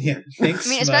this in? Yeah, here? thanks. I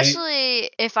mean, Smite. especially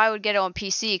if I would get it on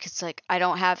PC, because like I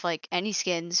don't have like any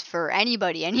skins for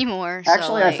anybody anymore. So,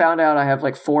 Actually, I like, found out I have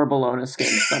like 4 Bologna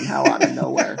skins somehow out of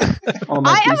nowhere. on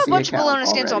my I have a PC bunch of account Bologna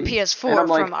skins on already. PS4 And I'm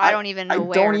like, from I don't even know I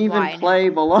where don't and even why. play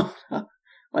Bologna.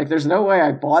 Like, there's no way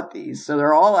I bought these, so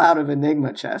they're all out of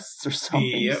Enigma chests or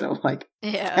something. Yep. So, like,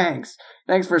 Yeah.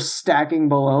 thanks for stacking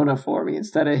Bologna for me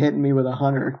instead of hitting me with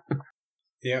 100.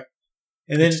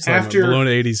 And then Just talking about after,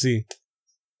 Bologna ADC.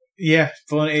 yeah,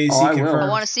 Bologna ADC Oh, I will. confirmed. I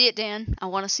want to see it, Dan. I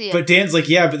want to see it. But Dan's like,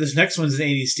 yeah, but this next one's an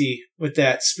ADC with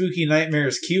that spooky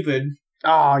nightmares Cupid.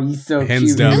 Oh, he's so Hands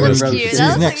cute. down, He best wrote cute. shit. These That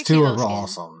looks next like a two cute are little skin.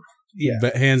 awesome. Yeah,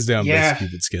 But hands down, Yeah. best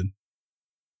Cupid skin.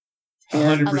 I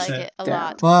 100%. like it a Damn.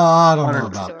 lot. Well, I don't know 100%.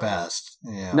 about best.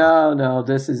 Yeah. No,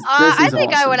 this is I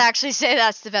think I awesome. would actually say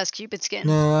that's the best Cupid skin.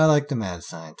 No, I like the mad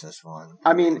scientist one.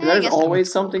 I mean, I there's guess that always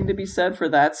looks cool. something to be said for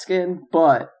that skin,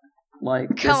 but like,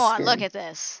 Come this on, skin, look at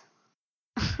this.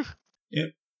 Yep.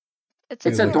 It's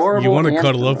adorable. adorable. You want to and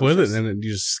cuddle up with it, ferocious. and then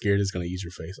you're just scared it's going to eat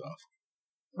your face off.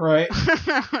 Right.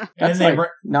 That's they like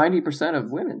 90% of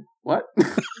women. What?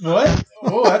 what?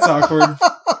 Oh, that's awkward.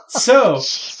 So,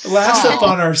 last up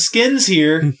on our skins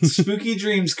here, Spooky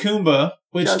Dreams Kumba,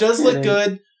 which Just does look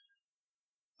kidding. good.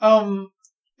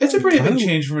 It's a pretty big Kinda-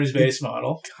 change from his base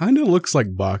model. Kind of looks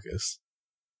like Bacchus.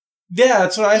 Yeah,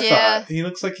 that's what I Yeah. thought. He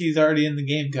looks like he's already in the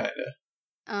game, kinda.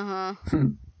 Uh-huh.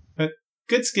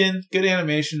 Good skin, good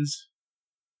animations.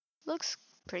 Looks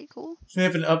pretty cool. We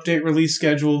have an update release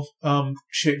schedule.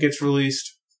 Shit gets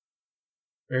released.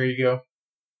 There you go.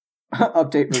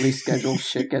 Update release schedule.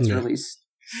 Shit gets Yeah. released.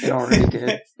 It already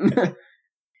did.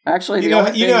 Actually, You the know,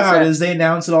 only you know things how that- it is. They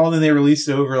announce it all and then they release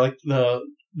it over like the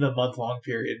month-long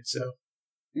period. So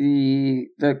The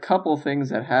couple things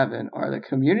that haven't are the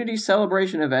community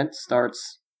celebration event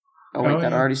starts. Oh wait, Oh,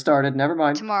 that yeah. already started. Never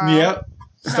mind. Tomorrow. yep,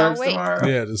 No, starts wait. tomorrow.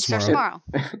 Yeah, this Starts tomorrow.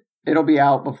 tomorrow. It'll be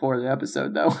out before the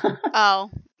episode though. Oh,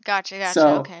 gotcha.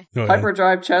 So- Okay. Oh, yeah.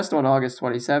 Hyperdrive chest on August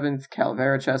 27th,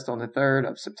 Calavera chest on the 3rd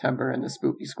of September, and the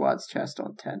Spooky Squads chest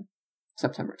on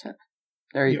September 10th.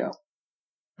 There you Yep.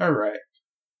 go. All right.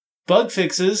 Bug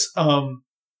fixes.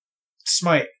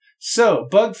 Smite. So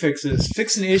bug fixes.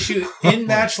 Fix an issue in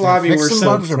match lobby where Fixing some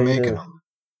bugs or making them.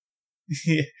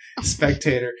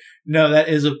 spectator. No, that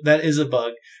is a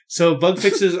bug. So bug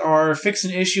fixes are fix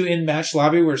an issue in match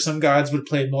lobby where some gods would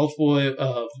play multiple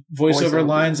voiceover Voiceover.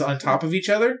 lines on top of each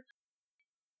other.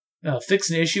 Fix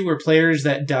an issue where players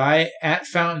that die at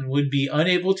fountain would be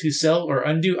unable to sell or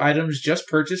undo items just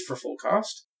purchased for full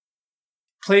cost.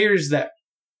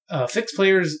 Fix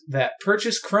players that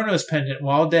purchase Chronos Pendant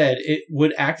while dead, it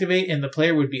would activate and the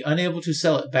player would be unable to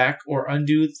sell it back or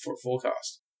undo for full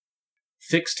cost.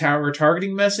 Fix tower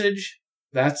targeting message.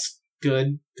 That's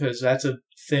good because that's a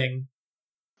thing,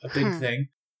 a big thing.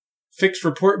 Fix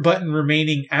report button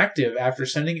remaining active after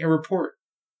sending a report.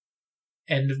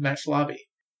 End of match lobby.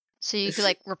 So you could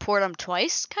like report them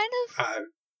twice, kind of.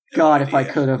 God, if I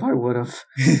Yeah. could have, I would have.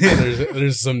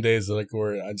 there's some days like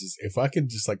where if I could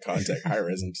just like contact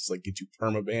Hi-Res and just like get you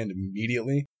permabanned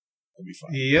immediately, that'd be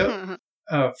fine.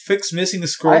 Yep. Fix missing the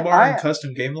scroll bar I- in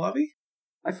custom game lobby.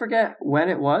 I forget when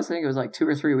it was. I think it was like 2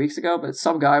 or 3 weeks ago, but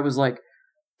some guy was like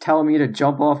telling me to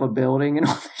jump off a building and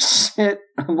all this shit.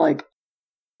 I'm like,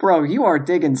 bro, you are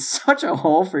digging such a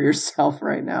hole for yourself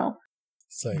right now.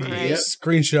 It's like Yep.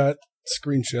 screenshot.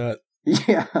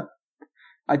 Yeah.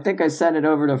 I think I sent it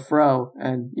over to Fro,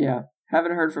 and yeah,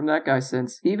 haven't heard from that guy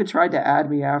since. He even tried to add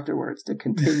me afterwards to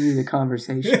continue the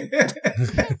conversation.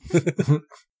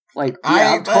 Like,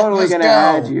 yeah, I'm totally let's gonna go.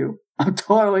 add you. I'm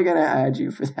totally gonna add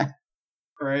you for that.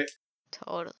 Right.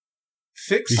 Totally.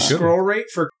 Fix You should've. scroll rate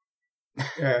for.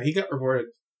 Yeah, he got reported.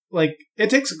 Like, it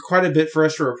takes quite a bit for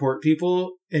us to report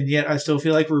people, and yet I still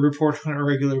feel like we report on a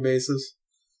regular basis.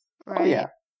 Right. Oh, yeah.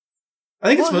 I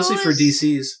think it's Well, mostly who for is-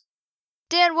 DCs.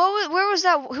 Dan, where was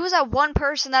that? Who was that one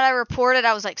person that I reported?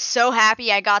 I was like so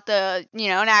happy I got an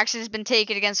action has been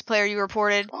taken against a player you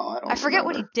reported. Oh, I forget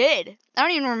what he did. I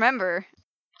don't even remember.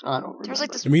 I don't remember. There was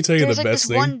like this. Let me tell you There the was like best this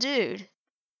thing. one dude.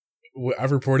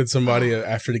 I've reported somebody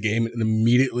after the game and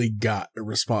immediately got a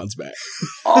response back.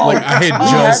 Oh, Like, I had we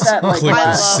just that, like, clicked I the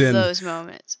last- love send. those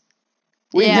moments.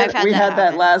 We Yeah, had, I've had we that had that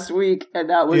happen. last week, and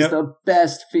that was Yep. the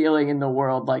best feeling in the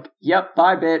world. Like, yep,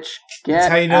 bye, bitch. Get That's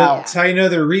how you know. out. That's how you know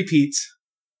they're repeats.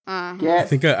 Uh-huh. Get I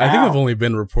think out. I've only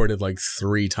been reported like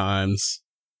 3 times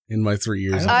in my 3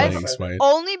 years of I've- playing Smite.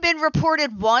 Only been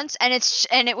reported once, and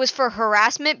it was for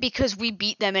harassment because we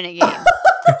beat them in a game.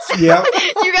 Yep.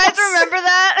 You guys remember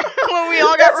that when we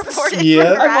all got reported?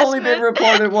 Yeah. For I've only been harassment?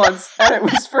 reported once, and it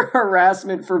was for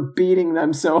harassment for beating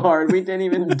them so hard. We didn't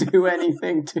even do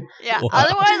anything to. Yeah. Wow.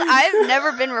 Otherwise, I've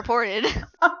never been reported.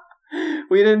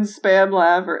 We didn't spam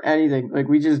laugh or anything. Like,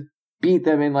 we just beat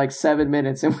them in like 7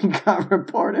 minutes, and we got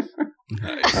reported for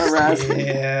Nice. harassment.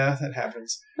 Yeah, that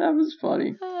happens. That was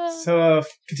funny. So,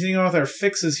 continuing on with our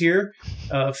fixes here.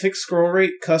 Fix scroll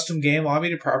rate, custom game lobby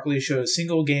to properly show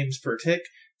single games per tick.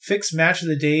 Fix match of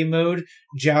the day mode.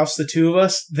 Joust the two of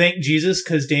us. Thank Jesus,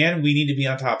 because, Dan, we need to be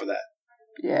on top of that. Thank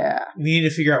Jesus, because, Dan, we need to be on top of that. Yeah. We need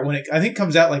to figure out when it... I think it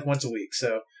comes out like once a week,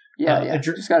 so... Yeah.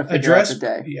 Just got to figure out the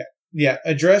day. Yeah.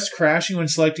 Address crashing when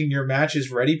selecting your match's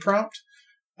ready prompt.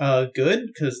 Good,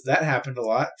 because that happened a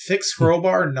lot. Fix scroll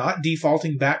bar not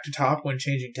defaulting back to top when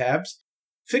changing tabs.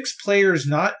 Fix players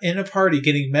not in a party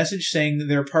getting message saying that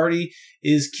their party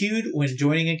is queued when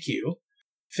joining a queue.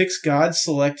 Fix gods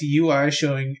select UI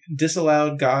showing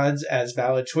disallowed gods as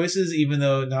valid choices even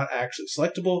though not actually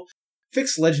selectable.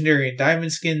 Fix legendary and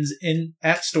diamond skins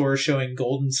at stores showing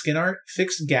golden skin art.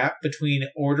 Fix gap between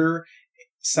order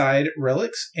side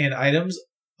relics and items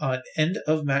on end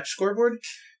of match scoreboard.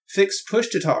 Fix push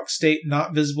to talk state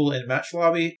not visible in match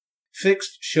lobby.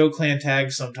 Fixed show clan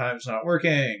tags sometimes not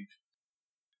working.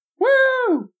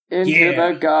 Woo! Into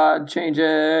the god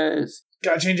changes.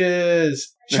 God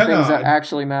changes. The things that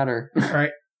actually matter.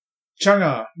 Alright.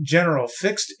 Chang'e, General,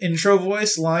 fixed intro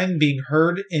voice line being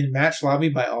heard in match lobby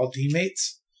by all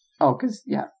teammates. Oh, because,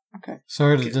 yeah. Okay.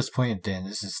 Sorry to disappoint, Dan.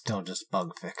 This is still just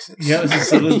bug fixes. Yeah, this is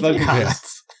still just bug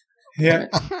fixes. Yeah.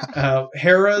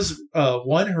 Hera's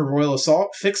her Royal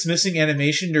Assault, fixed missing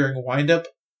animation during windup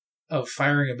of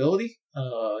firing ability.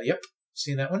 Yep.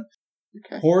 Seen that one.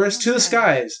 Okay. Horus to the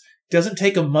skies. Doesn't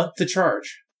take a month to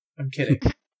charge. I'm kidding.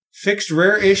 Fixed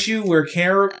rare issue where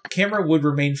camera would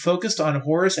remain focused on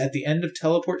Horus at the end of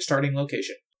teleport starting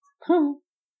location.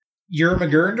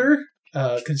 Yermagurnder,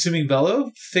 consuming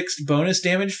bellow. Fixed bonus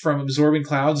damage from absorbing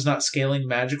clouds, not scaling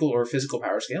magical or physical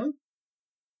power scaling.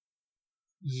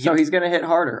 So he's going to hit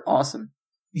harder. Awesome.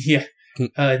 Yeah.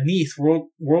 Neath,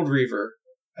 World Reaver.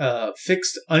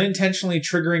 Fixed unintentionally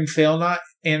triggering Fail Not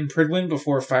and Pridwin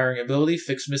before firing ability.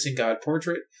 Fixed missing God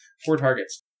portrait. 4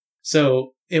 targets.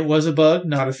 So it was a bug,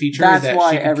 not a feature. That's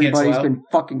why everybody's been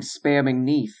fucking spamming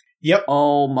Neath. Yep.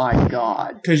 Oh my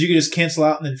god. Because you can just cancel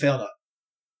out and then Fail Not.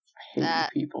 I hate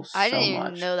you people so much. I didn't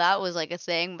even know that was like a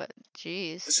thing, but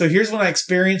jeez. So here's one I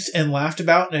experienced and laughed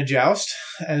about in a joust,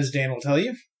 as Dan will tell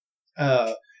you.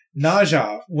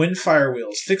 Naja, wind fire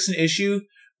wheels. Fix an issue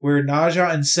where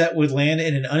Naja and Set would land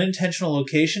in an unintentional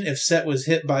location if Set was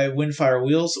hit by windfire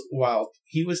wheels while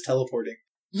he was teleporting.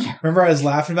 Yeah. Remember I was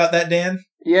laughing about that, Dan?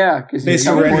 Yeah, because he's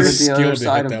teleported the other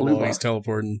side of Blue while he's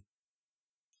teleporting.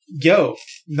 Yo,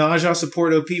 Naja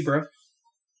support OP, bro.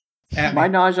 My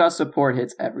Naja support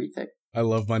hits everything. I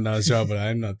love my Naja, but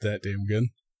I'm not that damn good.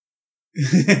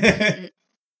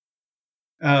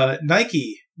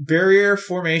 Nike, barrier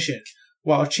formation.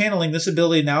 While channeling, this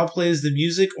ability now plays the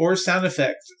music or sound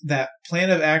effect that plan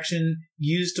of action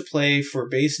used to play for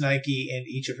base Nike and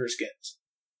each of her skins.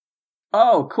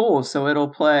 Oh, cool. So it'll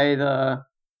play the...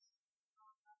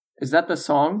 Is that the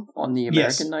song on the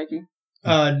American Nike?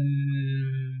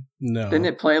 No. Didn't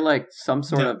it play like some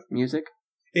sort of music?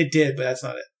 It did, but that's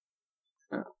not it.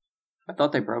 Oh. I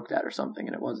thought they broke that or something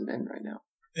and it wasn't in right now.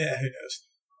 Yeah, who knows?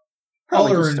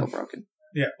 Probably just still broken.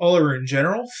 Yeah, Olaru in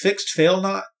general. Fixed fail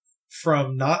not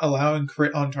from not allowing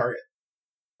crit on target.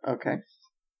 Okay.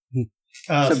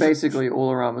 So basically,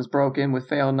 Olaram was broken with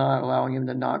fail not allowing him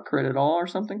to not crit at all or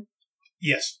something?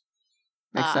 Yes.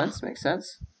 Makes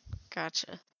sense.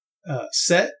 Gotcha.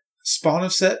 Set, spawn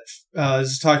of Set,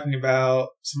 is talking about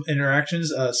some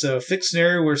interactions. So a fixed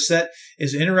scenario where Set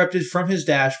is interrupted from his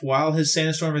dash while his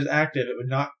Sandstorm is active.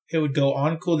 It would go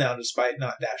on cooldown despite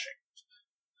not dashing.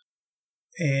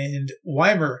 And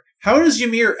Weimer, how does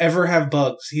Ymir ever have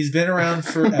bugs? He's been around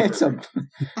forever. It's a...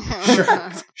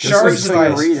 Shards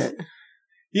device. Read it.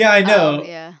 Yeah, I know.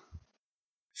 Yeah.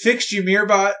 Fixed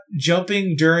Ymirbot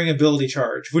jumping during ability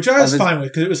charge, which I was fine with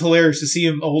because it was hilarious to see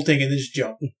him ulting and then just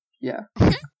jump. Yeah.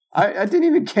 I didn't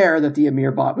even care that the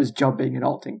Ymirbot was jumping and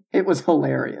ulting. It was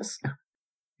hilarious.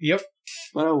 Yep.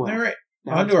 But oh well. All right.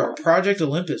 On to our Project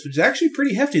Olympus, which is actually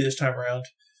pretty hefty this time around.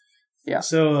 Yeah.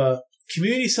 So,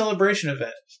 community celebration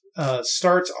event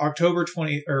starts August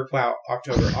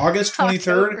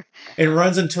 23rd and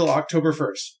runs until October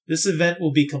 1st. This event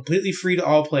will be completely free to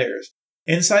all players.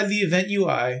 Inside the event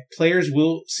UI, players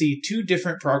will see 2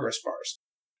 different progress bars.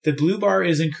 The blue bar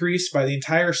is increased by the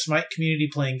entire Smite community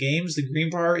playing games. The green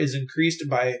bar is increased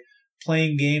by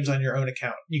playing games on your own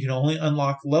account. You can only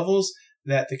unlock levels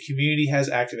that the community has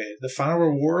activated. The final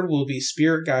reward will be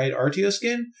Spirit Guide Artio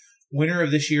skin, winner of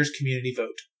this year's community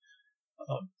vote.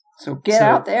 So get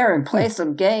out there and play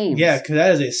some games. Yeah, because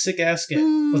that is a sick-ass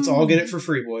skin. Let's all get it for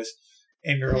free, boys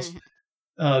and girls.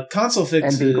 Console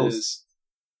fixes. And beagles.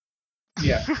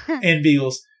 Yeah, and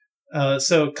beagles.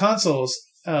 So consoles,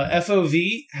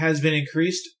 FOV has been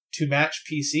increased to match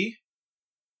PC,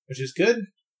 which is good.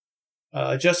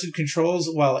 Adjusted controls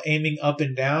while aiming up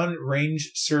and down,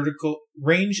 range circle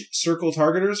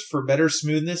targeters for better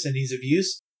smoothness and ease of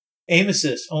use. Aim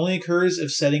assist only occurs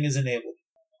if setting is enabled.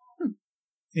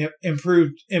 Yep,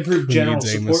 improved Who general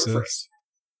needs aim support assist?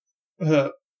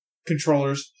 for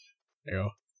controllers. Yeah.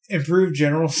 Improved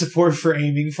general support for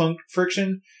aiming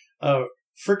friction.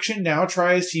 Friction now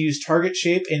tries to use target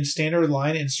shape and standard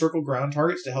line and circle ground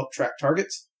targets to help track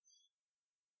targets.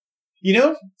 You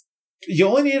know, you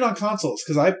only need it on consoles,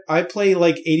 because I play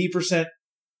like 80%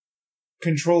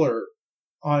 controller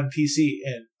on PC,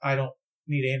 and I don't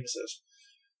need aim assist.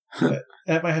 But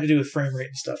that might have to do with frame rate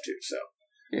and stuff too. So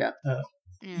Yeah.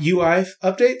 UI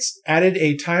updates added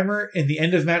a timer in the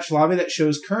end of match lobby that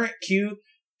shows current queue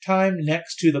time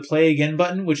next to the play again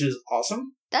button, which is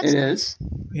awesome. That's It nice.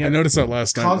 Yeah. I noticed that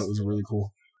last night. That was really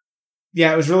cool.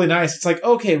 Yeah, it was really nice. It's like,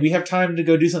 okay, we have time to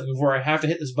go do something before I have to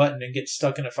hit this button and get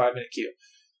stuck in a 5-minute queue.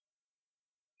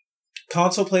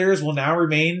 Console players will now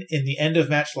remain in the end of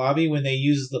match lobby when they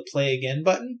use the play again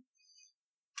button.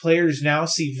 Players now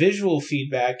see visual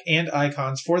feedback and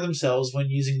icons for themselves when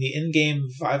using the in-game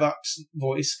Vivox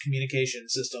voice communication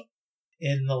system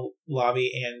in the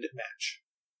lobby and match.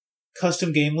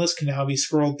 Custom game lists can now be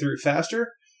scrolled through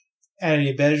faster, adding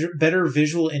a better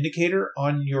visual indicator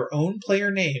on your own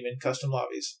player name in custom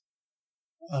lobbies.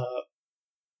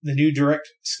 The new direct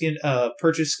skin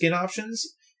purchase skin options.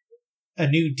 A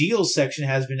new deals section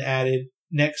has been added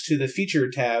next to the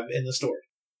featured tab in the store.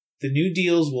 The new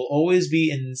deals will always be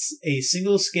in a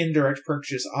single skin direct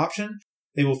purchase option.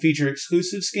 They will feature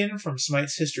exclusive skin from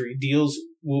Smite's history. Deals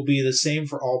will be the same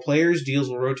for all players. Deals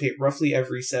will rotate roughly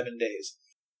every 7 days.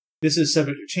 This is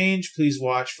subject to change. Please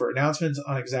watch for announcements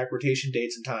on exact rotation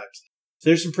dates and times. So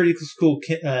there's some pretty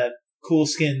cool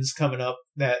skins coming up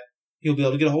that you'll be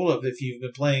able to get a hold of if you've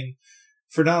been playing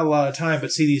for not a lot of time,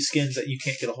 but see these skins that you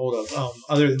can't get a hold of.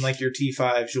 Other than like your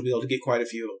T5s, you'll be able to get quite a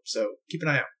few of them. So keep an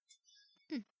eye out.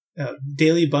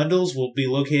 Daily bundles will be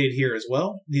located here as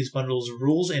well. These bundles'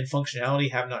 rules and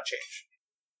functionality have not changed.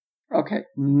 Okay,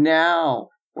 now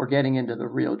we're getting into the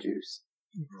real juice.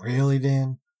 Really,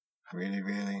 Dan?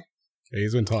 Really? Yeah,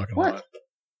 he's been talking What? a lot.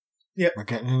 We're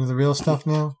getting into the real stuff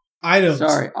now? Items.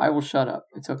 Sorry, I will shut up.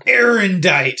 It's okay.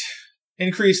 Erendite.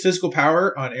 Increase physical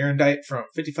power on Erendite from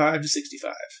 55 to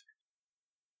 65.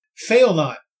 Fail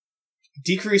Not.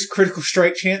 Decrease critical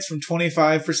strike chance from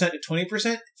 25% to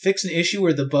 20%. Fix an issue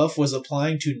where the buff was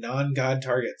applying to non-god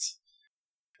targets.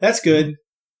 That's good.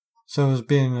 So it was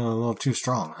being a little too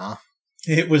strong, huh?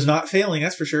 It was not failing,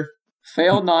 that's for sure.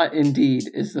 Fail not indeed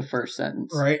is the first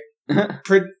sentence. Right.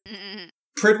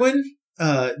 Pridwin.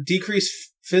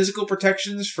 Decrease physical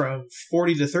protections from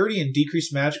 40 to 30 and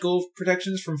decrease magical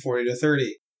protections from 40 to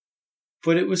 30.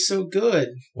 But it was so good.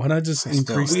 Why not just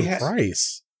increase the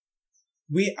price?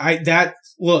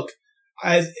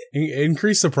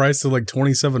 Increase the price to like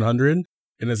 2,700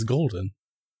 and it's golden.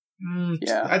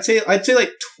 Yeah. I'd say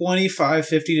like 25.50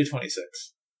 to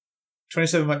 26.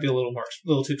 27 might be a little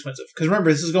too expensive. Because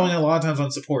remember, this is going a lot of times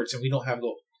on supports and we don't have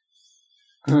gold.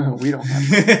 We don't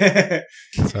have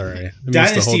Sorry.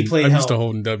 Dynasty Plate Helm. I'm used to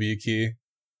holding W key.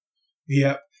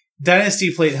 Yep.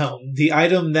 Dynasty Plate Helm. The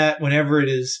item that whenever it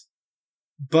is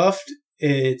buffed,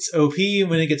 it's OP.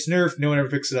 When it gets nerfed, no one ever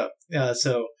picks it up.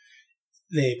 So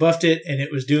they buffed it and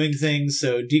it was doing things.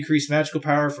 So decreased magical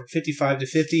power from 55 to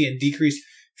 50 and decreased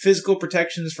physical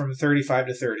protections from 35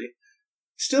 to 30.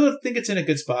 Still think it's in a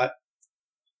good spot.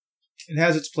 It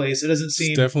has its place. It doesn't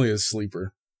seem... It's definitely a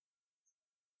sleeper.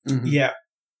 Mm-hmm. Yeah.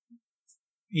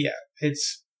 Yeah,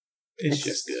 it's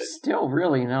just good. Still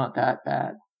really not that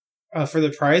bad. For the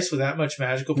price, with that much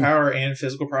magical power and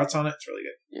physical prots on it, it's really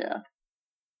good.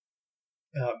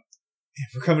 Yeah.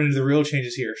 We're coming into the real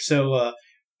changes here. So,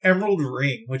 Emerald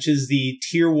Ring, which is the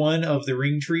tier 1 of the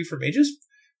ring tree for mages,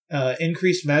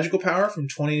 increased magical power from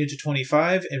 20 to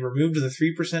 25 and removed the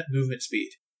 3% movement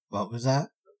speed. What was that?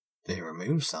 They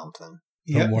removed something.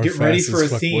 Yep, get ready for a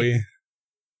theme.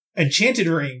 Enchanted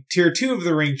Ring, tier 2 of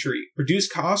the ring tree,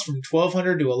 reduced cost from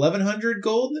 1,200 to 1,100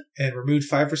 gold and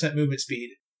removed 5% movement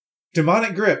speed.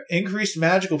 Demonic Grip, increased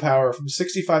magical power from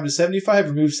 65 to 75,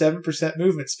 removed 7%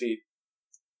 movement speed.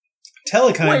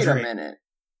 Telekind's Ring. Wait a minute.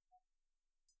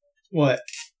 What?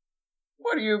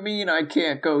 What do you mean I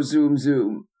can't go zoom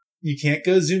zoom? You can't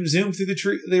go zoom through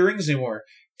the rings anymore.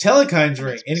 Telekind's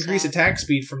Ring, increased attack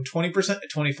speed from 20% to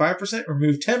 25%,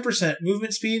 removed 10%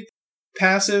 movement speed.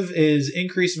 Passive is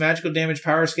increased magical damage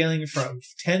power scaling from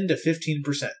 10 to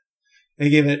 15%. They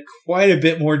give it quite a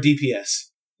bit more DPS.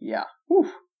 Yeah. Whew.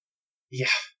 Yeah.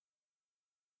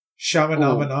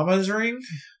 Shamanama-Nama's Ring.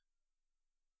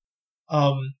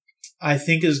 I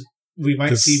think we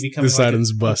might see becoming this like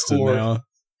item's busted now.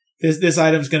 This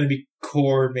item's going to be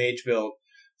core mage build.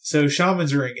 So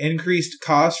Shaman's Ring, increased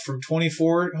cost from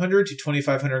 2,400 to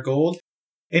 2,500 gold.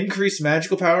 Increased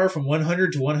magical power from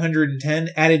 100 to 110.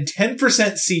 Added 10%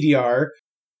 CDR.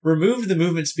 Removed the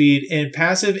movement speed. And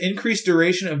passive increased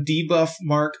duration of debuff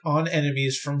mark on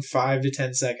enemies from 5 to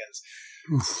 10 seconds.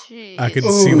 Jeez. I could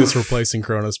see this replacing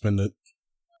Chronos Pendant.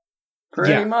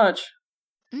 Pretty Yeah. much.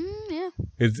 Yeah.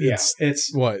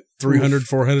 It's what, 300,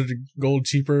 400 gold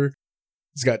cheaper?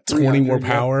 It's got 20 more 300, yeah.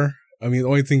 power. I mean, the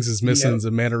only things it's missing Yeah. is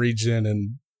a mana regen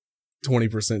and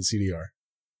 20% CDR.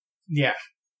 Yeah.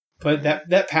 But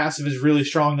that passive is really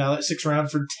strong now. That sticks around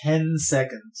for 10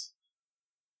 seconds.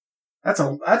 That's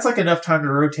like enough time to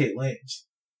rotate lanes.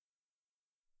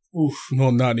 Oof.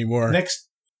 Well, not anymore. Next.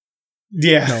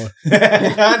 Yeah. No.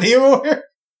 Not anymore.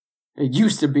 It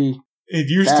used to be. It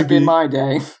used Back to be. in my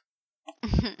day.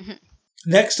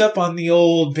 Next up on the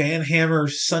old Banhammer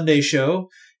Sunday show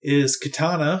is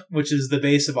Katana, which is the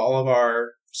base of all of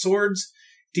our swords.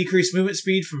 Decreased movement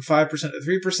speed from 5% to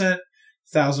 3%.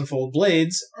 Thousandfold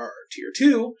Blades are tier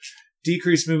 2.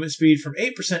 Decreased movement speed from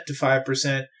 8% to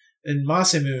 5%. And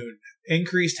Masamune,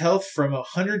 increased health from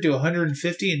 100 to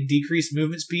 150 and decreased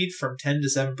movement speed from 10 to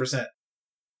 7%.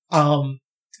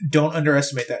 Don't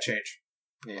underestimate that change.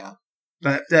 Yeah.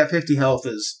 That 50 health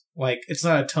is, like, it's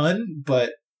not a ton,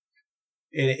 but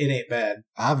it ain't bad.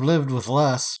 I've lived with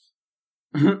less.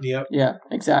 Yep. Yeah,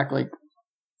 exactly.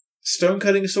 Stone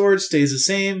Cutting Sword stays the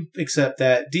same, except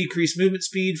that decreased movement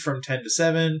speed from 10 to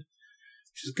 7,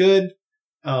 which is good.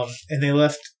 And they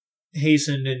left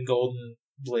Hastened and Golden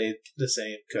Blade the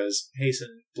same, because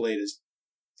Hastened Blade is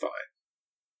fine.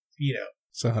 You know,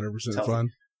 It's 100% Tell fun.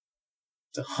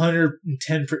 it's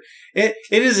 110%. It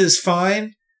is as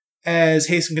fine as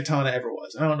Hastened Katana ever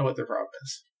was. I don't know what their problem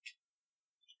is.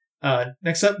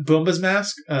 Next up, Boomba's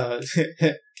Mask.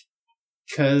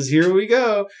 Because here we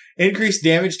go. Increased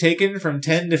damage taken from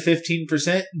 10 to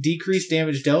 15%. Decreased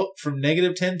damage dealt from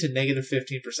 -10 to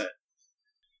 -15%.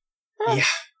 Yeah.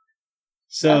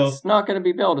 So, That's not going to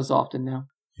be built as often now.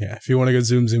 Yeah, if you want to go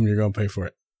zoom, you're going to pay for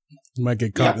it. You might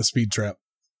get caught Yeah. in a speed trap.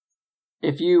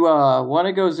 If you want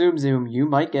to go zoom, you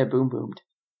might get boom boomed.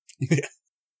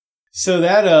 so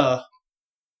that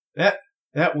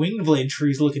winged blade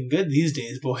tree's looking good these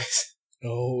days, boys.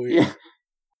 Oh, yeah.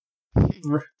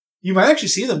 Yeah. You might actually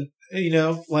see them, you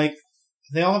know, like,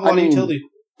 they all have a lot of utility.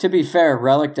 To be fair,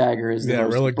 Relic Dagger is the Yeah,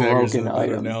 most Relic Dagger's broken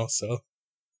better item. now, so.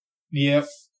 Yep.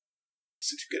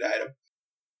 Such a good item.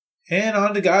 And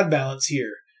on to God Balance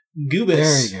here. There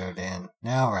Goobus. you go, Dan.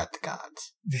 Now we're at the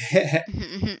gods.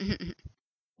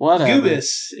 Whatever. Goobus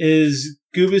is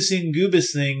Goobusing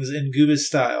Goobus things in Goobus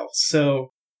style.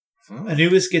 So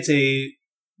Anubis gets a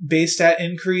base stat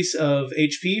increase of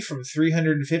HP from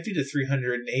 350 to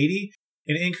 380,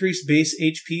 and increased base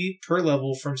HP per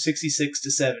level from 66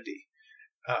 to 70.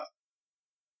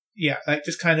 Yeah, that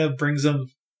just kind of brings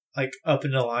them like up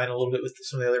into line a little bit with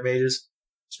some of the other mages,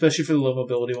 especially for the low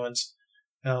mobility ones.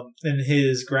 And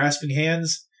his Grasping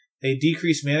Hands, they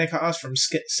decrease mana cost from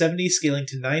 70 scaling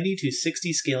to 90 to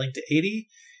 60 scaling to 80,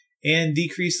 and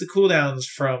decrease the cooldowns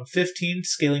from 15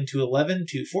 scaling to 11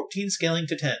 to 14 scaling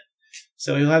to 10.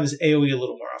 So he'll have his AoE a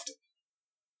little more often.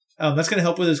 That's going to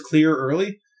help with his clear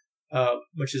early,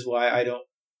 which is why I don't...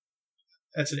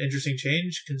 That's an interesting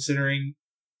change, considering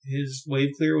his wave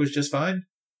clear was just fine.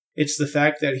 It's the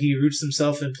fact that he roots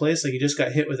himself in place like he just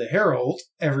got hit with a Herald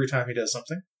every time he does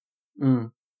something.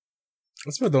 Mm.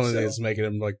 That's about the only thing So- that's making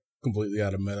him like completely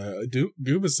out of meta.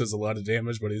 Goobus does a lot of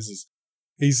damage, but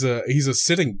he's a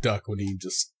sitting duck when he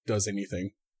just does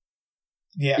anything.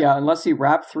 Yeah, unless he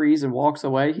wrap threes and walks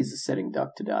away, he's a sitting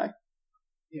duck to die.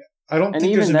 I don't And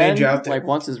think there's even a then, mage out there. like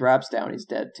once his wrap's down, he's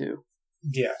dead too.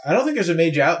 Yeah, I don't think there's a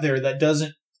mage out there that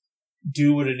doesn't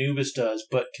do what Anubis does,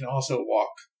 but can also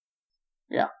walk.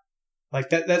 Yeah. Like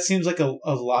that seems like a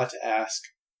lot to ask.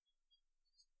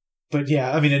 But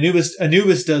yeah, I mean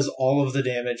Anubis does all of the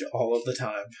damage all of the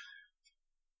time.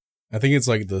 I think it's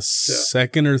like the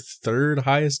second or third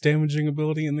highest damaging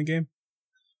ability in the game.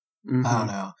 Mhm. I don't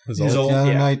know. His His ult. ult. The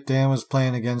other yeah. night, Dan was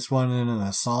playing against one in an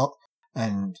assault,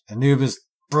 and Anubis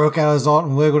broke out his ult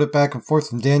and wiggled it back and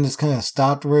forth, and Dan just kind of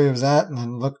stopped where he was at and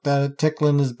then looked at it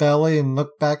tickling his belly and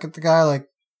looked back at the guy like,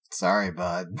 sorry,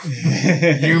 bud.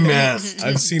 You missed.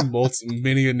 I've seen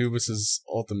many Anubis's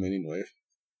ultimating wave.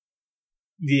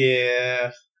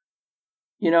 Yeah.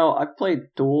 You know, I've played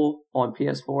Duel on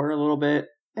PS4 a little bit,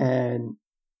 and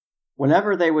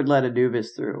whenever they would let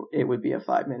Anubis through, it would be a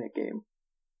 5-minute game.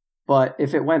 But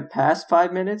if it went past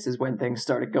 5 minutes is when things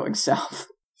started going south.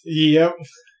 Yep.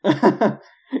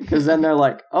 Because then they're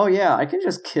like, oh yeah, I can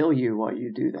just kill you while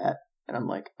you do that. And I'm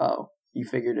like, oh, You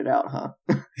figured it out, huh?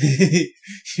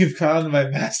 You've caught on to my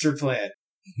master plan.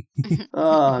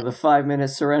 Oh, the 5-minute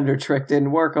surrender trick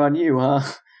didn't work on you, huh?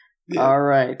 Yeah. All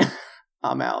right.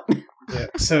 I'm out. Yeah.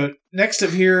 So next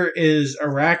up here is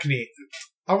Arachne.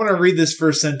 I want to read this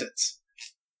first sentence.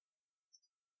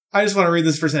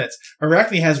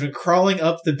 Arachne has been crawling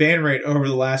up the ban rate over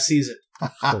the last season.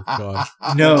 Oh god.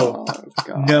 No, Oh,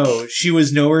 God. no, she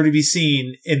was nowhere to be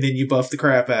seen, and then you buffed the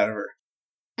crap out of her.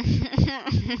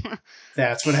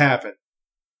 That's what happened.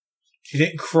 She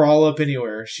didn't crawl up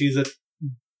anywhere. She's a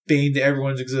bane to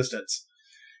everyone's existence.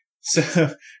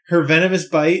 So her venomous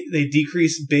bite, they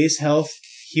decrease base health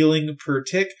healing per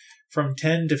tick from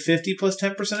 10 to 50 plus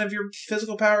 10% of your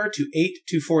physical power to 8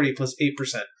 to 40 plus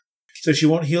 8%. So she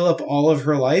won't heal up all of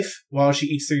her life while she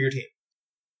eats through your team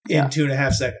in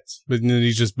 2.5 seconds. But then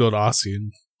you just build Aussie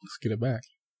and let's get it back.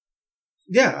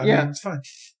 Yeah, I Yeah. mean, it's fine.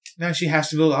 Now she has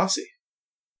to build Aussie.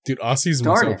 Dude, Aussie's the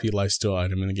most Darn OP lifesteal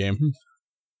item in the game.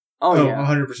 Oh, yeah.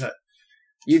 100%.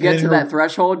 You get And to her- that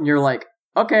threshold and you're like,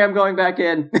 okay, I'm going back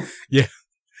in. Like Yep.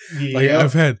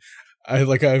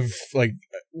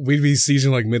 we'd be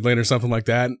sieging like mid lane or something like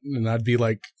that, and I'd be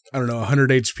like, I don't know, 100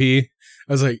 HP.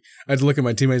 I was like, I'd look at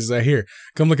my teammates and say, here,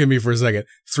 come look at me for a second.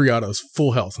 3 autos,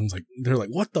 full health. I was like, they're like,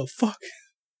 what the fuck?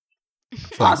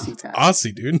 Like, Aussie patch.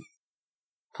 Aussie, dude.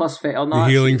 Plus fail You're not.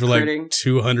 healing for like critting.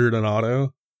 200 on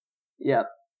auto. Yep.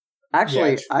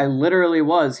 Actually, Yeah. I literally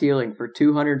was healing for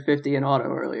 250 in auto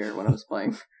earlier when I was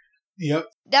playing. Yep.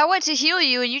 That went to heal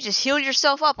you, and you just healed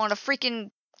yourself up on a freaking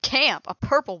camp, a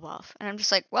purple buff. And I'm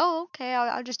just like, well, okay,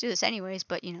 I'll just do this anyways,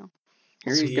 but you know.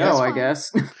 Here you Yeah, go,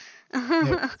 that's I fine.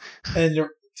 guess. And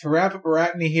to wrap up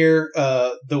Arachne here,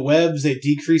 the webs, they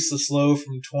decrease the slow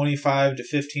from 25 to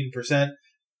 15%.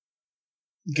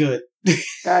 Good.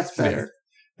 That's better.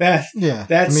 That Yeah.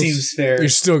 that I mean, seems fair. You're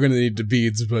still going to need the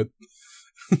beads, but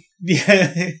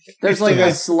Yeah. There's like Yeah.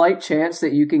 a slight chance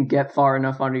that you can get far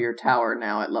enough under your tower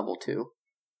now at level 2.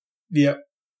 Yep.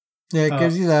 Yeah, it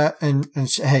gives you that. And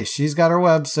hey, she's got her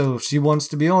web, so if she wants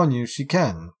to be on you, she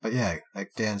can. But yeah,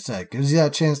 like Dan said, gives you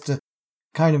that chance to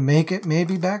kind of make it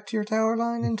maybe back to your tower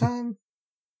line in time.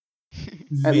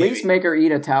 At Maybe. least make her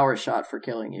eat a tower shot for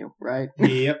killing you, right?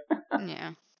 Yep.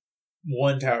 Yeah.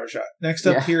 One tower shot. Next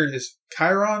up Yeah. here is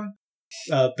Chiron.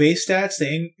 Base stats,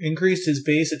 they increased his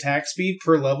base attack speed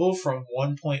per level from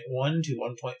 1.1 to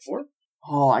 1.4.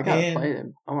 Oh, I gotta And- play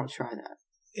them. I want to try that.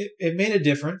 It made a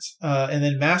difference. And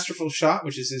then Masterful Shot,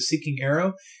 which is his Seeking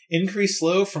Arrow, increased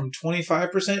slow from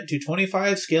 25% to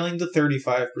 25, scaling to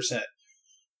 35%.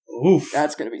 Oof.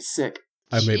 That's gonna be sick.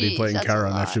 I may be Jeez, playing that's a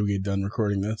Chiron lot. after we get done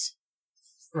recording this.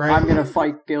 Right. I'm gonna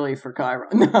fight Gilly for Chiron.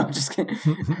 No, I'm just kidding.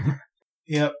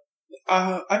 Yep.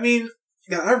 I mean,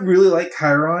 yeah, I really like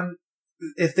Chiron.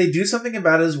 If they do something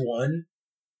about his one,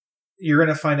 you're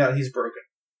going to find out he's broken.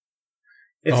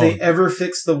 If they ever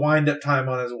fix the wind up time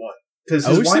on his one. Because I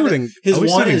his wish they wind would up, his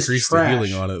one is increase the trash.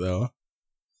 healing on it, though.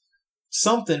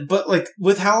 Something. But like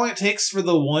with how long it takes for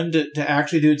the one to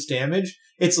actually do its damage,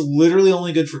 it's literally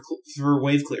only good for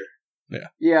wave clear.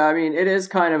 Yeah, I mean, it is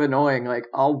kind of annoying. Like,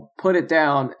 I'll put it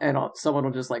down and someone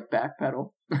will just like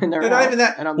backpedal. And they're And not out. even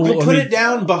that. And I'm You Well, I put mean- it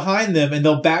down behind them and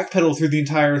they'll backpedal through the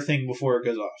entire thing before it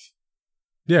goes off.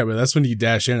 Yeah, but that's when you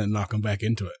dash in and knock them back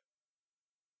into it.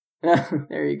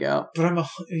 there you go. But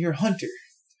you're a hunter.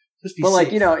 Just be But like,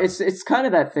 safe. you know, it's kind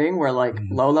of that thing where like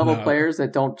low level No. players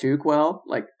that don't juke well,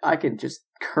 like I can just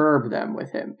curb them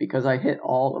with him because I hit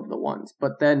all of the ones.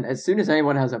 But then as soon as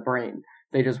anyone has a brain,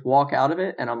 they just walk out of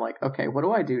it and I'm like, okay, what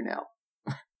do I do now?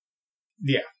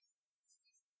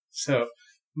 So,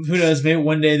 who knows? Maybe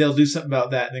one day they'll do something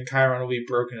about that, and then Chiron will be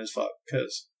broken as fuck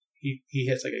because he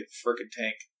hits like a freaking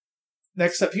tank.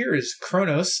 Next up here is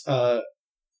Kronos.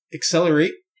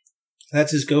 Accelerate.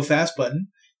 That's his go fast button.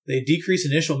 They decrease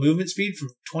initial movement speed from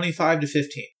 25 to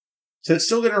 15. So it's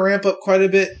still going to ramp up quite a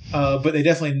bit, but they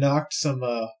definitely knocked some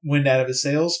wind out of his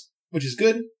sails, which is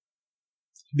good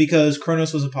because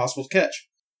Kronos was impossible to catch.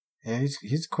 Yeah,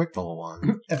 he's a quick little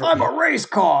one. I'm a race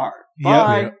car. Yep.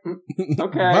 Bye.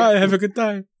 Okay. Bye, have a good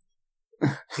time.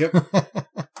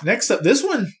 Next up, this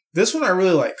one I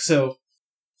really like. So,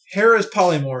 Hera's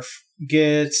Polymorph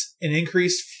gets an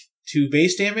increase to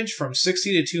base damage from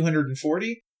 60 to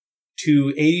 240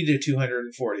 to 80 to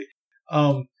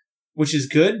 240. Which is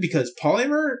good because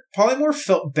Polymorph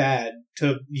felt bad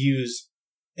to use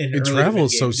in It early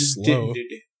travels mid-game. so Just slow.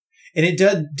 and it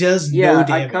does Yeah, no I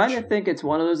damage. kind of think it's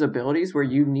one of those abilities where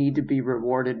you need to be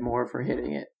rewarded more for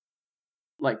hitting it.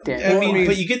 Like damage. I mean,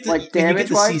 but you get the like and you get damage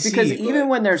the wise, CC, because but- even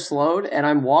when they're slowed and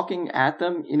I'm walking at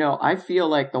them, you know, I feel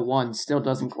like the one still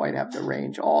doesn't quite have the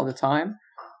range all the time.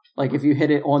 Like if you hit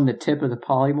it on the tip of the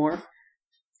polymorph.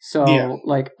 So, Yeah.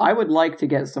 like, I would like to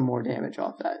get some more damage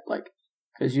off that. Like,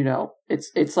 because, you know,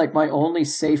 it's like my only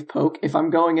safe poke. If I'm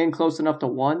going in close enough to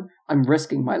 1, I'm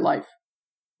risking my life.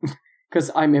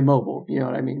 Because I'm immobile, you know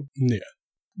what I mean? Yeah.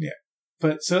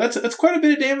 But so that's quite a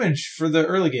bit of damage for the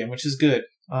early game, which is good.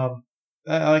 I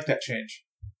like that change.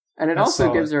 And it That's also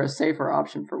solid. gives her a safer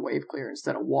option for wave clear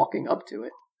instead of walking up to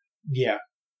it. Yeah.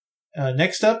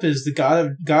 Next up is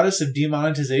the goddess of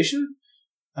demonetization.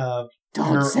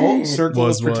 Don't Her say old it. circle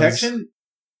Was. of protection.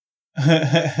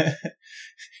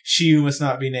 She who must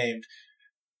not be named.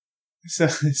 So,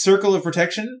 Circle of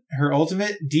Protection, her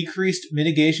ultimate decreased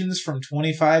mitigations from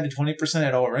 25 to 20%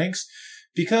 at all ranks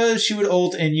because she would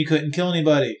ult and you couldn't kill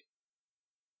anybody.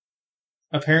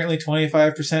 Apparently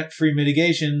 25% free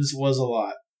mitigations was a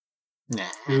lot. Nah.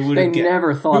 Who would They have guessed?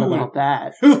 never thought Who would- about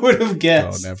that. Who would have Oh,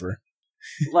 guessed? never.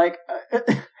 Like,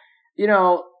 you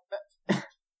know,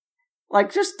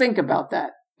 like, just think about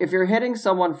that. If you're hitting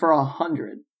someone for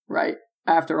 100, right,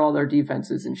 after all their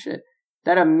defenses and shit,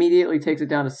 that immediately takes it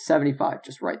down to 75,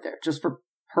 just right there, just for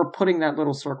her putting that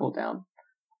little circle down.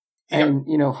 Yep. And,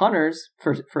 you know, hunters,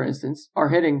 for instance, are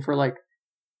hitting for, like,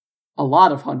 a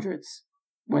lot of hundreds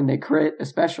when they crit,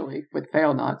 especially with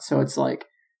fail not. So it's like,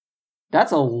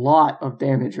 that's a lot of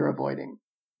damage you're avoiding,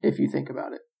 if you think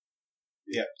about it.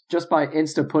 Yeah. Just by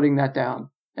insta putting that down.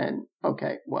 And,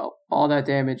 okay, well, all that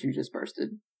damage you just bursted.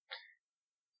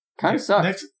 Kind of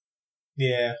sucks.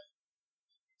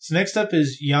 So next up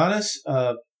is Giannis.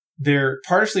 They're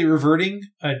partially reverting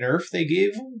a nerf they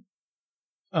gave him.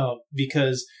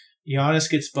 Because Giannis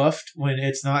gets buffed when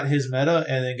it's not his meta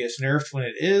and then gets nerfed when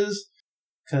it is.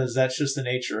 Because that's just the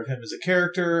nature of him as a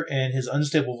character. And his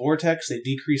unstable vortex, they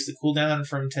decrease the cooldown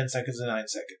from 10 seconds to 9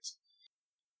 seconds.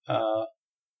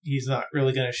 He's not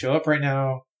really going to show up right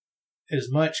now as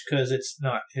much because it's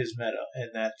not his meta,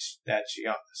 and that's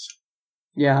Giannis.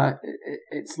 Yeah,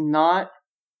 it's not.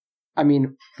 I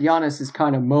mean, Giannis is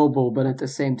kind of mobile, but at the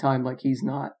same time, like, he's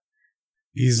not.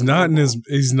 He's not in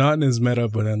his meta,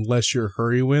 but unless you're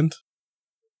hurry wind.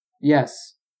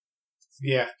 Yes.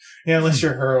 Yeah, unless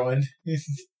you're heroin.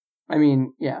 I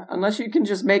mean, yeah, unless you can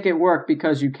just make it work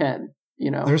because you can, you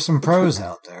know. There's some pros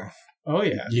out there. Oh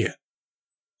yeah. Yeah.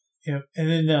 Yep. And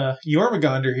then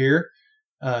Jormungandr here,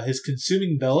 his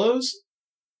Consuming Bellows,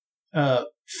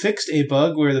 fixed a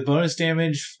bug where the bonus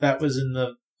damage that was in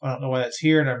the, I don't know why that's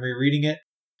here, and I'm rereading it,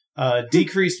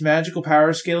 decreased magical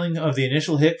power scaling of the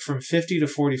initial hit from 50 to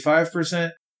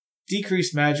 45%,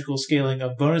 decreased magical scaling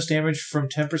of bonus damage from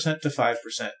 10% to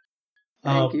 5%.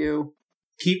 Thank you.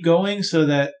 Keep going so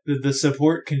that the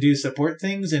support can do support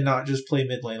things and not just play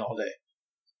mid lane all day.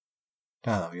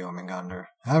 I love Jormungandr.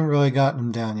 I haven't really gotten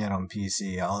him down yet on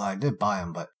PC, although I did buy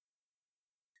him, but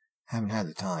haven't had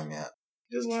the time yet.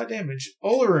 Does a lot of damage.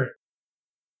 Olorun.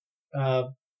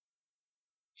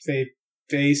 They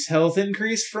base health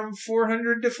increase from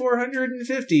 400 to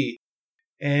 450.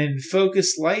 And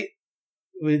Focus Light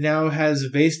now has a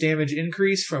base damage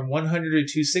increase from 100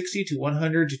 to 260 to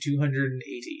 100 to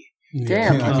 280.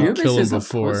 Damn, Yeah, Anubis kill him is a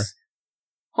before. puss.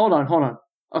 Hold on.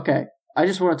 Okay, I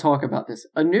just want to talk about this.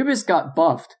 Anubis got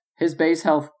buffed. His base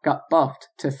health got buffed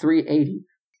to 380.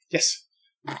 Yes.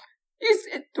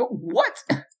 What?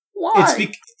 Why?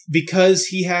 It's because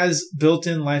he has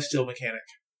built-in lifesteal mechanic.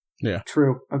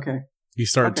 True. Okay, You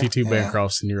start Okay. T2 Yeah.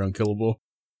 Bancroft and you're unkillable.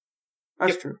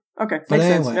 that's Yep. true. Okay, But makes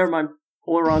sense. anyway, Never mind.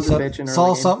 Oleron's a bitch in early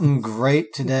saw game. something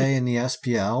great today in the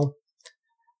SPL.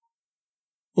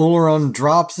 Oleron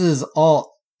drops his ult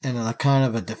in a kind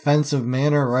of a defensive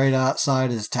manner right outside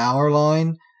his tower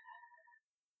line.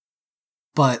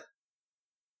 But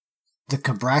the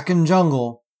Kabrakan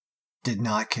jungle did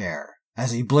not care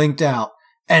as he blinked out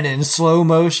and in slow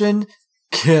motion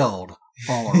killed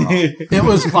Oleron. It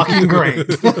was fucking great.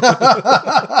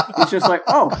 He's just like,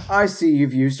 oh, I see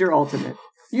you've used your ultimate.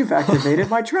 You've activated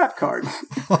my trap card.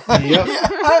 Yep.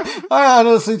 I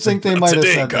honestly think they Not might have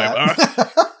today, said Kaiba.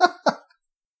 that.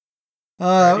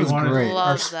 That was You wanted- great.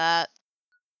 Love that.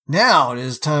 Now it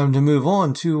is time to move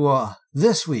on to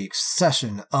this week's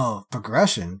session of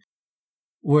progression,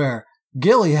 where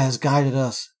Gilly has guided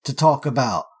us to talk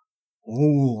about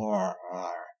Uller.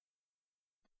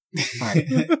 Right.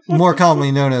 More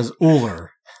commonly known as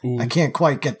Uller. Ooh, I can't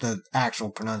quite get the actual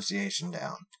pronunciation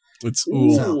down. it's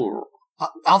ooh. So-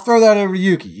 I'll throw that over to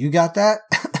Yuki. You got that?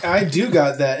 I do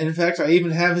got that. In fact, I even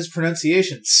have his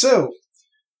pronunciation. So,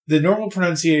 the normal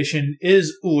pronunciation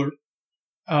is Uller.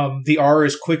 The R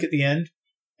is quick at the end,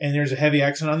 and there's a heavy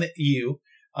accent on the U.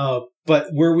 But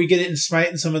where we get it in Smite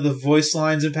and some of the voice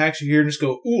lines and packs, you hear just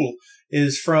go Ul,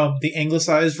 is from the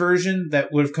anglicized version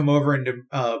that would have come over into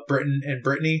Britain and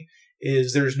Brittany.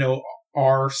 Is there's no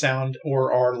R sound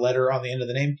or R letter on the end of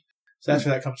the name. So that's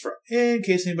where that comes from, in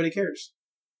case anybody cares.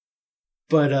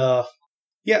 But,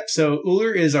 yeah, so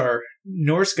Uller is our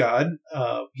Norse god.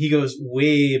 He goes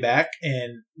way back,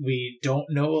 and we don't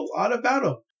know a lot about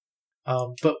him.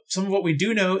 But some of what we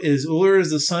do know is Uller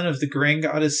is the son of the grand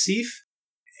goddess Sif,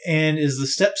 and is the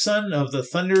stepson of the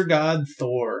thunder god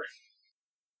Thor.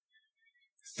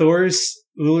 Thor's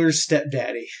Uller's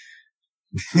stepdaddy.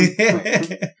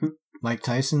 Mike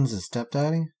Tyson's his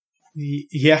stepdaddy?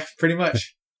 Yeah, pretty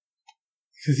much.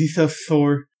 Because he's so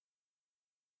Thor.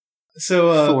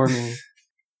 So, For me.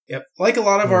 yep. Like a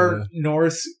lot of our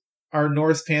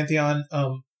Norse pantheon,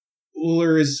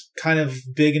 Uller is kind of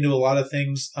big into a lot of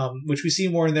things, which we see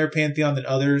more in their pantheon than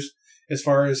others, as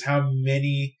far as how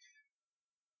many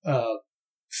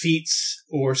feats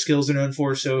or skills they're known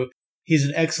for. So he's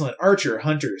an excellent archer,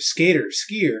 hunter, skater,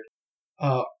 skier,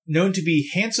 known to be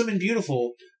handsome and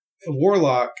beautiful,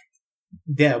 warlock,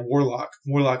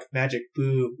 magic,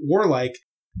 boo, warlike,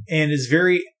 and is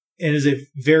a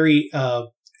very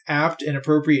apt and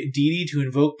appropriate deity to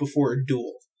invoke before a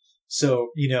duel. So,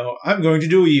 I'm going to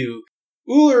duel you.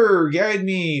 Uller, guide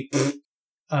me.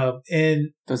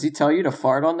 And Does he tell you to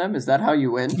fart on them? Is that how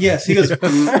you win? yes, he goes,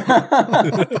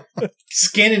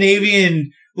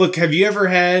 Scandinavian. Look, have you ever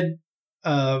had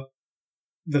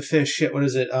the fish shit? What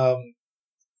is it?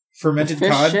 Fermented The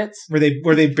fish cod, shits?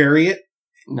 where they bury it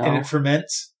No. and it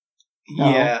ferments. No,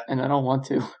 Yeah, and I don't want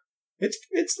to.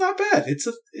 it's not bad. It's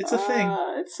a thing.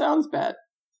 It sounds bad.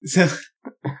 So,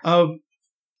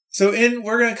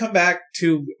 we're gonna come back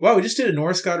to. Wow, we just did a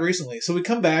Norse god recently. So we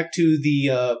come back to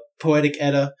the Poetic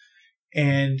Edda,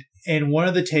 and one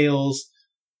of the tales,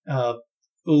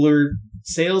 Uller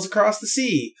sails across the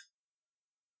sea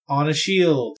on a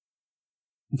shield.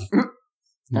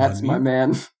 That's my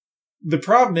man. The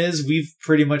problem is we've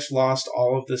pretty much lost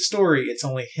all of the story. It's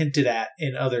only hinted at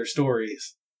in other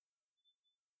stories.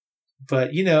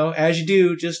 But, as you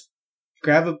do, just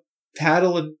grab a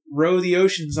paddle and row the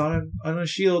oceans on a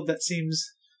shield. That seems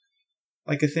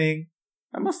like a thing.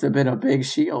 That must have been a big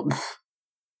shield.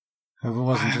 If it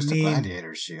wasn't just a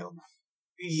gladiator's shield.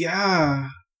 Yeah.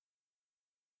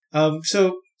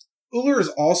 So Uller is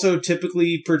also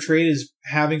typically portrayed as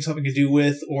having something to do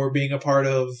with or being a part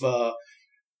of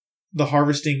the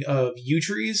harvesting of yew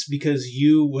trees, because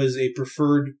yew was a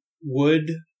preferred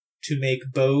wood to make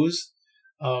bows.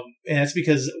 And that's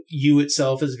because yew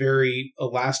itself is very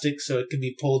elastic, so it can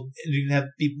be pulled and you can have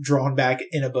be drawn back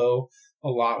in a bow a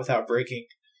lot without breaking.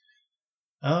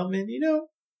 And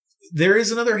there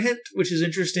is another hint which is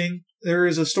interesting. There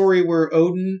is a story where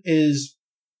Odin is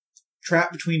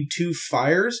trapped between two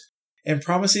fires and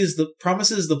promises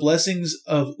the blessings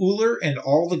of Uller and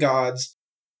all the gods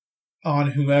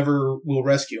on whomever will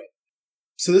rescue him.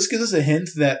 So this gives us a hint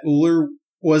that Uller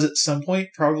was at some point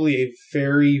probably a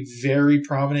very, very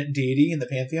prominent deity in the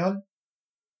pantheon,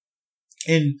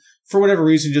 and for whatever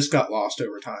reason just got lost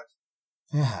over time.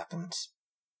 It happens.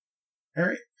 All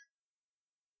right.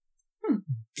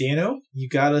 Dano, you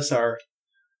got us our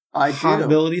I hot do.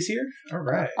 abilities here? All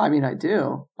right. I mean, I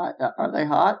do. Are they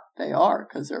hot? They are,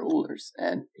 because they're Ullers,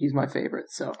 and he's my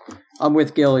favorite, so I'm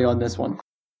with Gilly on this one.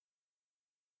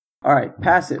 Alright,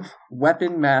 passive.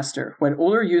 Weapon Master. When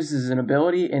Uller uses an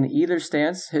ability in either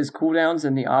stance, his cooldowns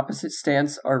in the opposite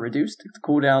stance are reduced. The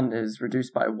cooldown is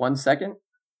reduced by 1 second.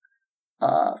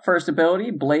 First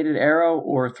ability, Bladed Arrow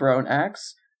or Thrown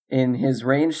Axe. In his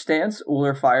ranged stance,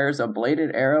 Uller fires a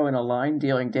bladed arrow in a line,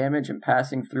 dealing damage and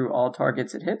passing through all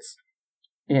targets it hits.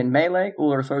 In melee,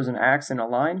 Uller throws an axe in a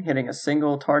line, hitting a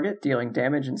single target, dealing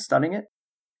damage and stunning it.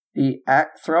 The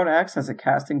thrown axe has a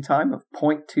casting time of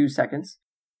 0.2 seconds.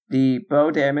 The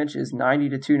bow damage is 90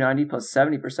 to 290 plus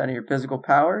 70% of your physical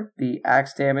power. The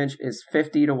axe damage is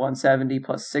 50 to 170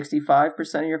 plus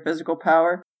 65% of your physical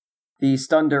power. The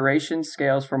stun duration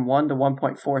scales from 1 to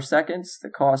 1.4 seconds. The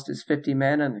cost is 50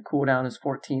 mana and the cooldown is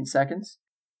 14 seconds.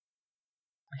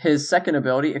 His second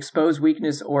ability, Expose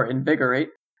Weakness or Invigorate.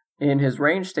 In his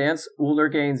range stance, Uller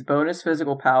gains bonus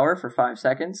physical power for 5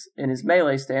 seconds. In his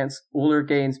melee stance, Uller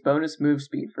gains bonus move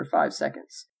speed for 5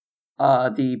 seconds.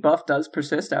 The buff does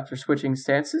persist after switching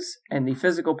stances, and the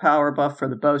physical power buff for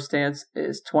the bow stance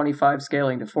is 25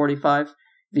 scaling to 45.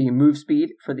 The move speed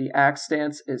for the axe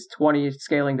stance is 20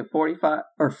 scaling to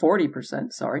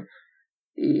 40%, sorry.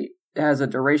 It has a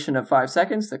duration of 5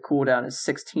 seconds, the cooldown is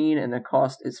 16, and the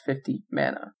cost is 50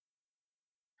 mana.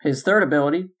 His third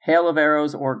ability, Hail of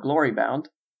Arrows or Glory Bound.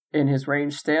 In his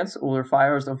ranged stance, Uller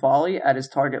fires a volley at his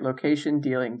target location,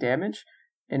 dealing damage.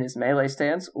 In his melee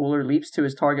stance, Uller leaps to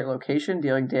his target location,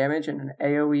 dealing damage and an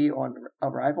AoE on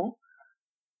arrival.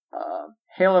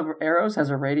 Hail of Arrows has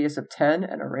a radius of 10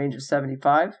 and a range of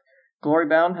 75.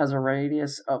 Glorybound has a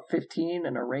radius of 15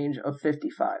 and a range of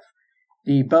 55.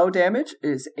 The bow damage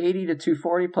is 80 to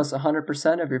 240 plus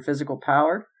 100% of your physical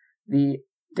power. The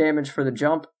damage for the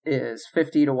jump is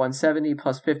 50 to 170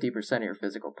 plus 50% of your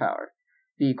physical power.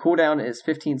 The cooldown is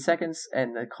 15 seconds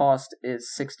and the cost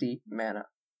is 60 mana.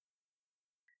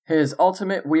 His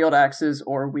ultimate, Wield Axes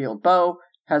or Wield Bow,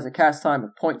 has a cast time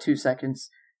of 0.2 seconds.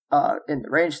 In the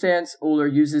range stance, Uller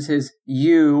uses his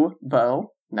U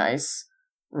bow, nice,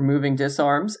 removing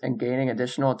disarms and gaining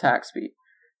additional attack speed.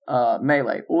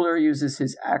 Melee, Uller uses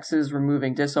his axes,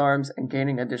 removing disarms and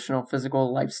gaining additional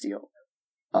physical lifesteal.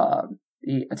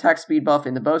 The attack speed buff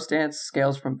in the bow stance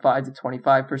scales from 5 to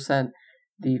 25%.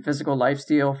 The physical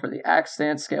lifesteal for the axe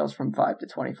stance scales from 5 to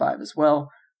 25 as well.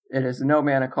 It has no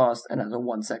mana cost and has a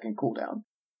 1 second cooldown.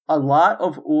 A lot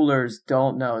of Ullers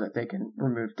don't know that they can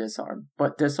remove disarm,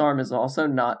 but disarm is also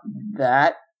not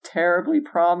that terribly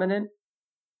prominent.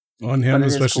 On him,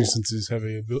 especially cool. since he's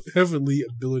heavily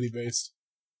ability based.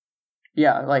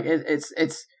 Yeah, like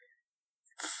it's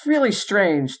really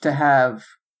strange to have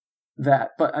that,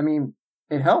 but I mean,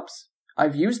 it helps.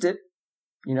 I've used it,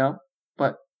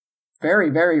 but very,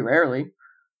 very rarely.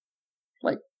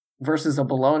 Like, versus a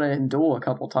Bologna in duel a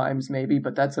couple times, maybe,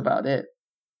 but that's about it.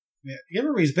 Yeah,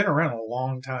 Yamari's been around a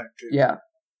long time, too. Yeah.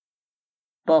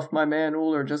 Buff my man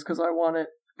Uller just because I want it.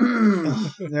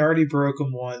 They already broke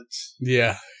him once.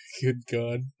 Yeah, good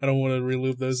God. I don't want to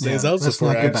relive those days. Yeah, That was let's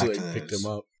before not I get back actually to picked those.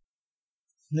 him up.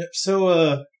 Yep,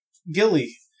 so,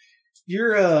 Gilly,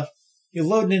 you're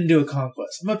loading into a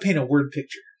conquest. I'm going to paint a word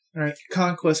picture. All right,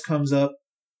 conquest comes up.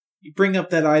 You bring up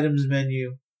that items menu.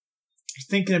 You're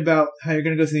thinking about how you're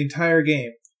going to go through the entire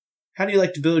game. How do you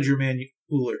like to build your man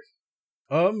Uller?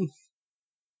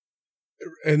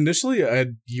 Initially,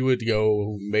 you would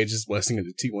go Mage's Blessing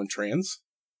into T1 Trans.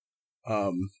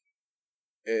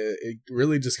 It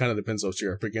really just kind of depends on what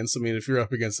you're up against. I mean, if you're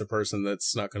up against a person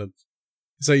that's not going to,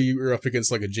 say you're up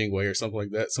against like a Jingwei or something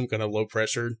like that, some kind of low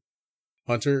pressure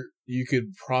hunter, you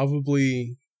could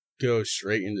probably go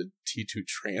straight into T2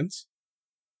 Trans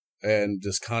and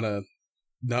just kind of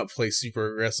not play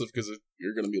super aggressive because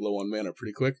you're going to be low on mana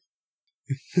pretty quick.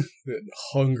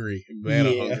 Hungry.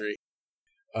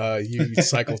 You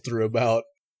cycle through about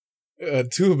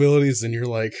 2 abilities and you're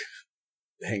like,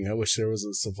 dang, I wish there was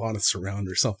a Sylvanas Surround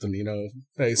or something,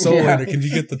 Hey, Soul Lander, can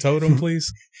you get the totem,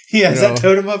 please? Yeah, is that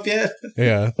totem up yet?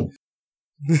 Yeah.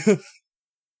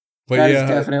 But that is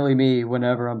definitely me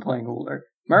whenever I'm playing Uller.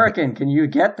 American, can you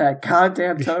get that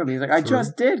goddamn totem? He's like, I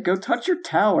just did. Go touch your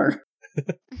tower.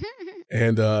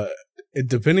 And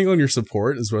depending on your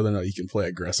support is whether or not you can play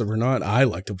aggressive or not. I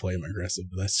like to play him aggressive,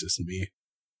 but that's just me.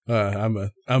 I'm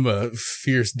a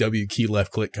fierce W key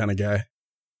left click kind of guy.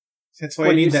 That's why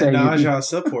you need that Naja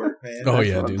support, man. Oh, That's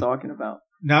yeah, what dude. I'm talking about.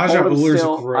 Naja Uller's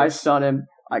still, gross. I stun him.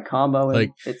 I combo him.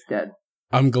 Like, it's dead.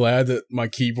 I'm glad that my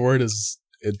keyboard it's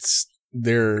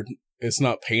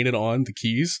not painted on the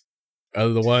keys.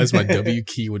 Otherwise, my W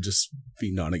key would just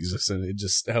be non-existent. It'd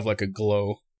just have like a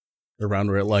glow around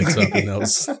where it lights up, and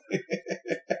else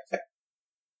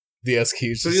the S key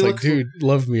is just like, dude,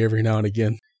 love me every now and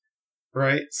again.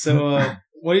 Right. So,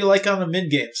 what do you like on the mid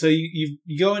game? So you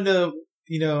go into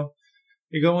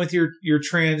you're going with your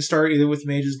trans start either with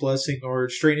Mage's Blessing or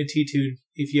straight into T2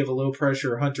 if you have a low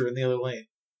pressure hunter in the other lane.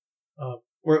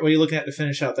 What are you looking at to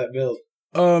finish out that build?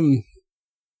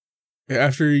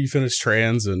 After you finish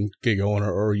trans and get going,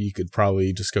 or you could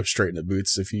probably just go straight into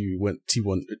boots if you went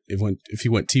T1. If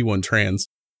you went T1 trans,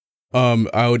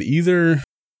 I would either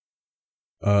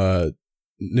Ninja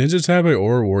Tabi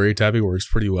or Warrior Tabi works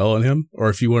pretty well on him. Or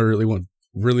if you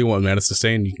really want mana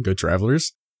sustain, you can go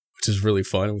Travelers, which is really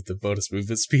fun with the bonus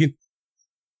movement speed.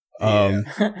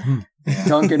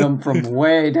 Dunking them from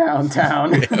way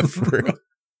downtown. Yeah, for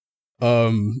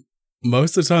real.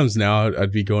 Most of the times now,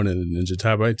 I'd be going into Ninja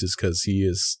Tabi just because he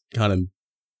is kind of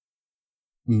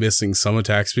missing some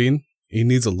attack speed. He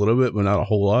needs a little bit, but not a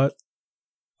whole lot.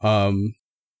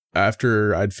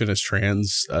 After I'd finish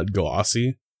trans, I'd go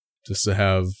Aussie just to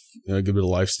have a good bit of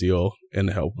lifesteal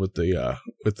and help with the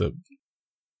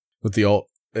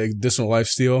additional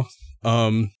lifesteal.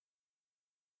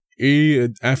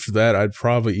 After that, I'd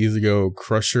probably either go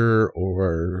Crusher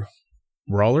or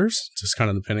Brawlers, just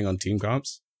kind of depending on team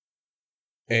comps.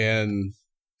 And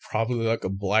probably like a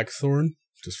Blackthorn,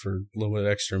 just for a little bit of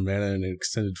extra mana and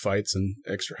extended fights and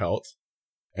extra health.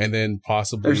 And then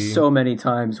possibly... There's so many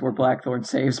times where Blackthorn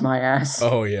saves my ass.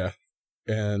 Oh, yeah.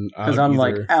 And because I'm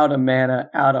like out of mana,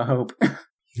 out of hope.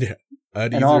 Yeah.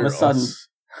 And all of a sudden...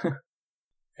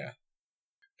 yeah.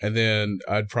 And then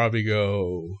I'd probably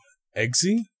go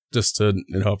Eggsy, just to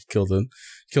help kill the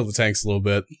tanks a little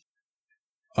bit.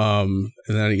 And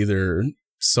then either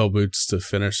sell boots to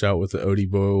finish out with the Odie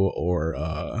bow or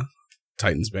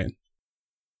Titan's Bane.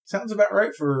 Sounds about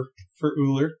right for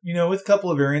Uller. With a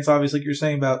couple of variants, obviously, like you're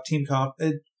saying about team comp,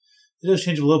 it does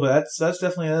change a little bit. That's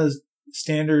definitely a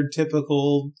standard,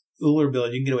 typical Uller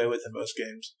build you can get away with in most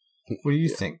games. What do you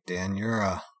think, Dan? You're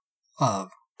a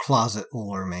closet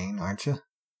Uller main, aren't you?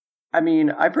 I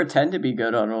mean, I pretend to be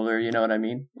good on Uller, you know what I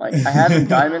mean? Like, I have him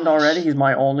Diamond already. He's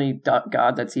my only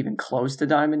god that's even close to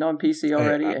Diamond on PC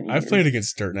already. I've played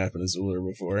against Dirtnap and his Uller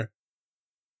before.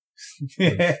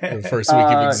 the first week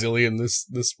of Exilium this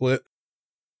split.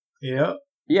 Yep.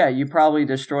 Yeah, you probably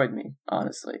destroyed me,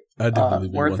 honestly. I definitely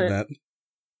worth won it. that.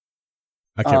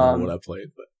 I can't remember what I played,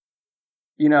 but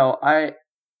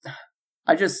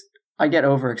I get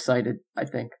overexcited, I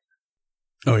think.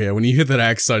 Oh yeah, when you hit that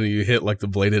axe on you hit like the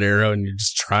bladed arrow and you're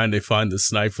just trying to find the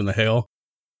snipe from the hail.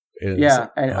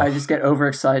 I just get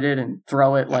overexcited and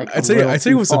throw it like I'd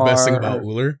say what's the best thing about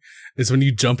Uller is when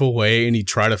you jump away and you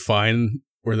try to find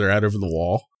where they're at over the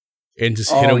wall and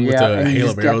just hit them with a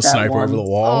hail of arrow sniper over the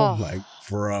wall. Oh. Like,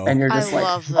 bro. And you're just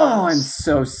I'm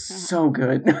so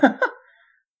good.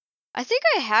 I think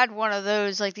I had one of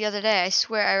those like the other day. I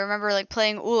swear I remember like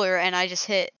playing Uller and I just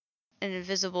hit an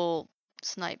invisible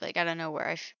snipe like out of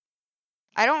nowhere.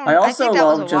 I think that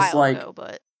was a while ago,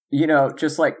 but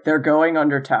just like they're going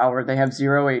under tower, they have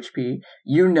 0 HP.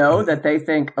 That they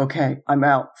think, okay, I'm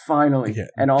out finally,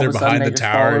 and all of a sudden they're behind the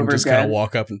tower and just kind of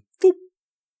walk up and boop.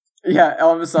 Yeah,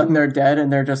 all of a sudden they're dead,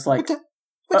 and they're just like,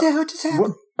 what the hell just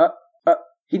happened?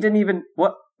 He didn't even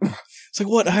what? It's like,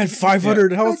 what? I had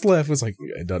 500 health left. It's like,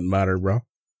 it doesn't matter, bro.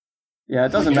 Yeah,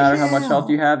 it doesn't matter how much health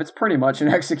you have. It's pretty much an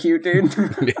execute, dude.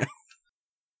 Yeah.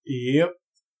 Yep.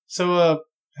 So,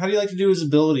 how do you like to do his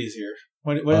abilities here?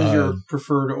 What is your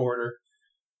preferred order?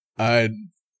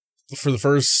 For the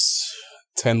first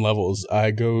 10 levels,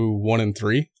 I go 1 and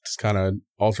 3, just kind of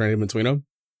alternating between them.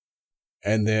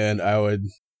 And then I would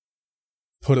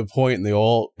put a point in the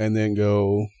ult and then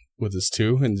go with this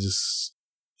 2 and just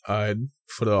I'd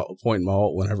put a point in my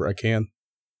ult whenever I can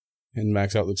and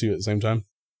max out the 2 at the same time.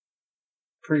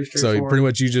 Pretty straightforward. So pretty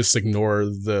much you just ignore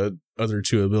the other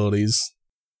 2 abilities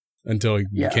until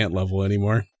you can't level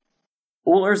anymore.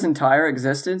 Uller's entire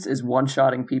existence is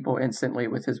one-shotting people instantly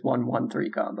with his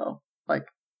 1-1-3 combo. Like,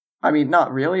 I mean,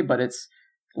 not really, but it's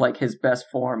like his best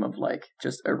form of like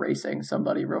just erasing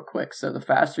somebody real quick. So the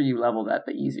faster you level that,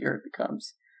 the easier it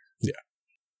becomes. Yeah.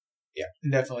 Yeah,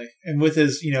 definitely. And with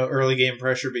his, early game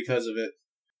pressure because of it.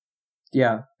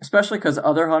 Yeah, especially because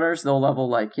other hunters, they'll level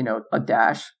like, a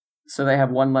dash. So they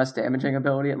have 1 less damaging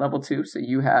ability at level 2. So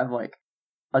you have like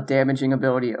a damaging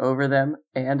ability over them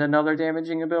and another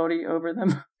damaging ability over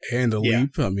them. And a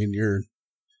leap. I mean, you're...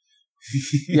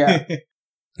 Yeah.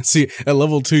 See, at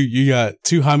level 2, you got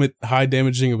 2 high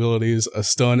damaging abilities, a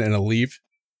stun, and a leap.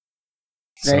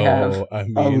 They have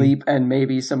a leap and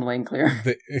maybe some lane clear.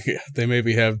 They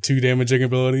maybe have 2 damaging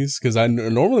abilities, because I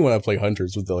normally when I play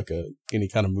hunters with like any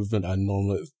kind of movement, I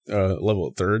normally level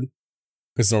at 3rd.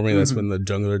 Because normally that's when the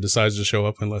jungler decides to show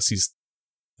up, unless he's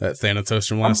that Thanatos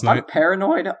from last night. I'm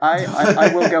paranoid.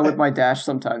 I will go with my dash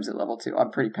sometimes at level 2.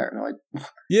 I'm pretty paranoid.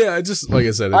 Yeah, it just, like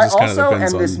I said, it just kind of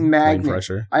depends on lane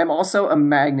pressure. I am also a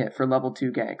magnet for level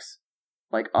 2 ganks.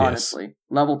 Like, honestly. Yes.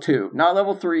 Level 2. Not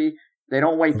level 3. They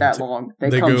don't wait that long.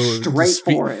 They come straight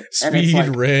for it. And speed,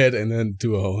 like, red, and then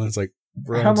duo. And it's like,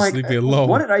 bro, I'm just like, leave me alone.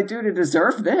 What did I do to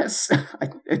deserve this?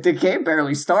 The game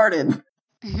barely started.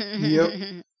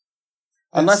 Yep.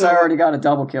 Unless I already got a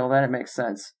double kill, then it makes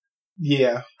sense.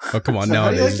 Yeah. Oh, come on.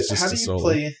 Nowadays, it's just a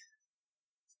solo.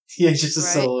 Yeah, just a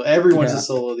solo. Everyone's a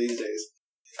solo these days.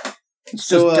 It's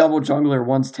just double jungler.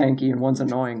 One's tanky and one's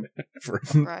annoying.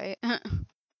 Right. Yeah.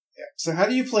 So how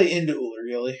do you play into Uller,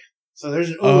 Gilly? So there's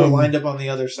an Uller lined up on the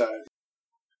other side.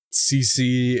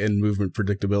 CC and movement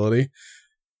predictability.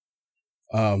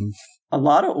 A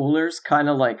lot of Ullers kind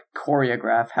of like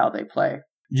choreograph how they play.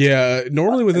 Yeah,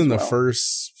 normally within the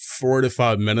first 4 to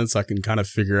 5 minutes, I can kind of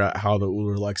figure out how the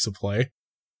Uller likes to play.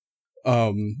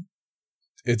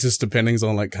 It just depends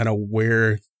on like kind of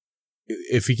where,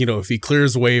 if he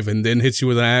clears wave and then hits you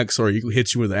with an axe, or he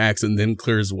hits you with an axe and then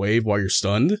clears wave while you're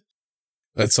stunned.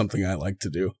 That's something I like to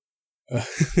do.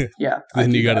 Yeah.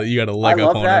 Then you gotta leg up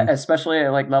on him. I love that, especially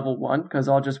at like level 1, because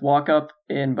I'll just walk up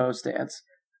in bow stance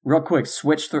real quick,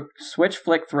 switch,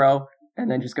 flick, throw, and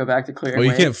then just go back to clearing. Well,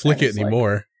 you wave, can't flick it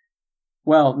anymore. Like,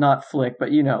 well, not flick,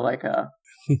 but like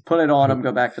put it on him,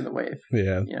 go back to the wave.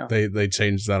 Yeah, they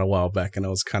changed that a while back, and I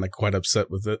was kind of quite upset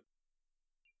with it.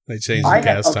 They changed the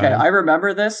cast time. Okay, I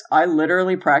remember this. I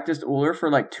literally practiced Uller for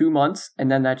like 2 months,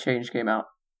 and then that change came out.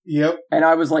 Yep. And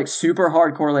I was like super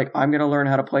hardcore, like, I'm going to learn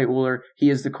how to play Uller. He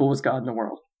is the coolest god in the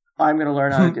world. I'm going to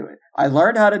learn how to do it. I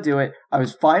learned how to do it. I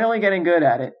was finally getting good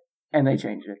at it, and they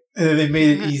changed it. And then they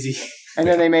made it easy. And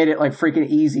then they made it like freaking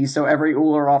easy, so every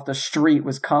Uller off the street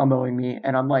was comboing me,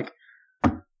 and I'm like,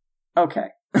 okay,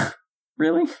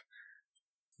 really?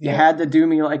 You had to do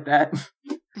me like that?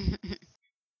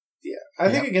 Yeah, I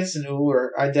think against an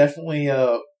Uller, I definitely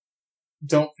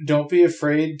don't be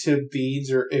afraid to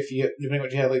beads, or if you depending on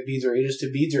what you have, like beads or Aegis,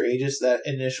 to beads or Aegis that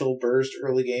initial burst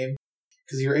early game,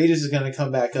 because your Aegis is going to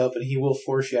come back up and he will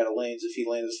force you out of lanes if he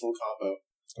lands his full combo.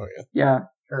 Oh yeah. Yeah.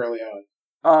 Early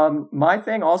on. My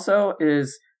thing also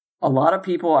is a lot of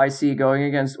people I see going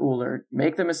against Uller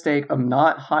make the mistake of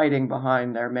not hiding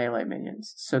behind their melee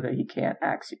minions so that he can't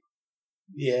axe you.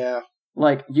 Yeah.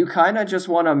 Like, you kind of just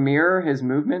want to mirror his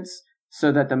movements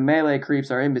so that the melee creeps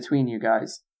are in between you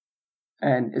guys.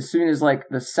 And as soon as, like,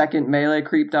 the second melee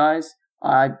creep dies,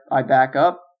 I back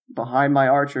up behind my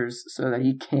archers so that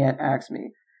he can't axe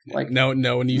me. Like, no,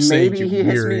 when you say maybe you're he hits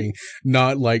mirroring, me.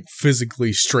 not like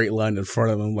physically straight line in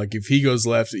front of him. Like if he goes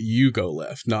left, you go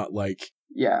left. Not like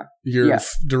Yeah. you're Yeah.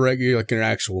 directly like an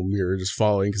actual mirror, just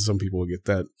following. Because some people will get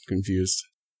that confused.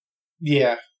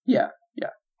 Yeah. Yeah.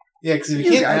 Yeah, because if he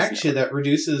You can't guys axe you, that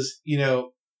reduces,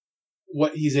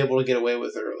 what he's able to get away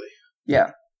with early.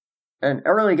 Yeah. And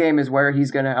early game is where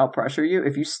he's going to outpressure you.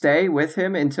 If you stay with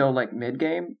him until, like,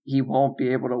 mid-game, he won't be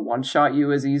able to one-shot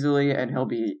you as easily, and he'll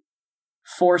be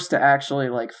forced to actually,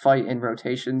 like, fight in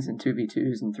rotations in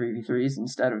 2v2s and 3v3s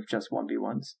instead of just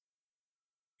 1v1s.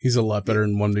 He's a lot better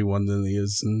in 1v1 than he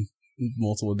is in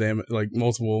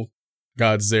multiple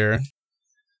gods there.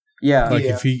 Yeah. Like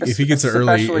Yeah. if he gets it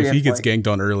early, Especially if he if, gets like-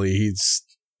 ganked on early,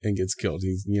 and gets killed.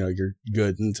 He's you're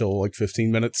good until like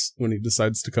 15 minutes when he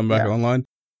decides to come back Yeah. online.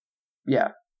 Yeah.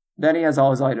 Then he has all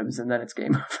his items, and then it's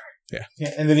game over. Yeah,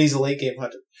 and then he's a late game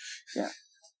hunter. Yeah.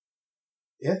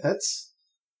 Yeah,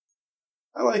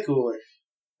 I like Uller.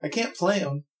 I can't play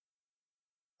him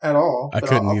at all. I but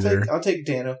couldn't I'll either. I'll take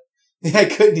Dano. Yeah, I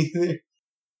couldn't either.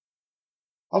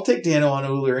 I'll take Dano on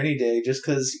Uller any day, just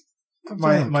because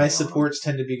my supports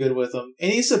tend to be good with him.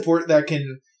 Any support that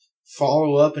can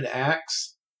follow up an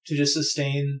axe to just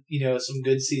sustain, some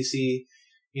good CC,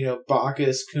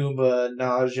 Bacchus, Kumba,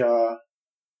 Naja.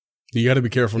 You got to be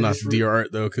careful not Just to DR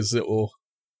it though, because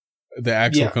the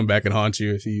axe will come back and haunt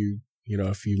you if you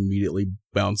immediately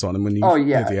bounce on him when you Oh,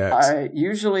 yeah. hit the axe.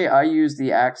 I use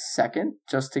the axe second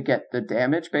just to get the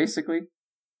damage, basically.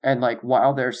 And, like,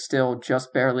 while they're still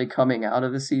just barely coming out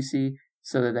of the CC,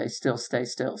 so that they still stay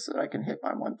still so that I can hit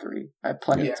my 1-3. I have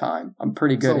plenty of time. I'm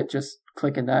pretty good at just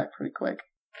clicking that pretty quick.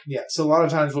 Yeah, so a lot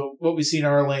of times what we see in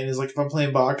our lane is, like, if I'm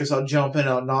playing Bacchus, I'll jump in,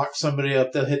 I'll knock somebody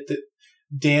up, they'll hit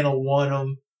Dan will one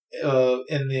them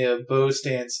in the bow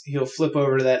stance. He'll flip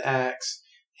over to that axe,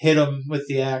 hit them with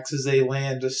the axe as they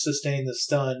land to sustain the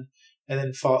stun, and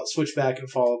then switch back and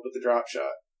follow up with the drop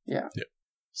shot. Yeah. Yep.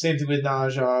 Same thing with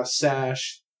Naja,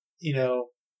 Sash,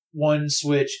 one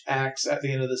switch, axe at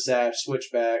the end of the Sash, switch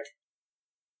back.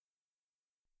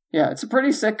 Yeah, it's a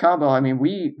pretty sick combo. I mean,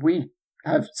 we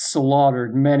have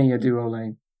slaughtered many a duo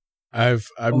lane. I've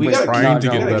been we gotta trying to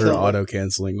kill- get gotta better kill him. auto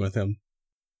canceling with him.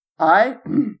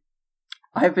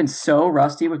 I've been so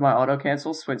rusty with my auto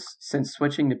cancel since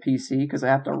switching to PC because I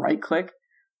have to right click.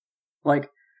 Like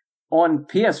on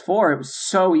PS4, it was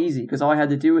so easy because all I had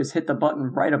to do is hit the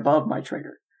button right above my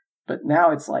trigger. But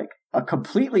now it's like a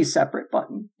completely separate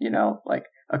button, like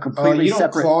a completely you don't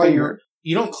separate claw finger.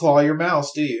 You don't claw your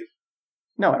mouse, do you?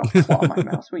 No, I don't claw my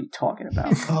mouse. What are you talking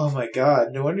about? Oh my god,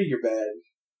 no wonder you're bad.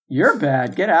 You're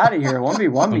bad. Get out of here.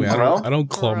 1v1 me, I bro. don't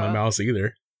claw my Bruh. mouse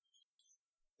either.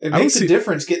 It I don't makes a see-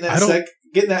 difference getting I don't-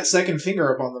 that second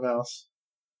finger up on the mouse.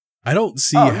 I don't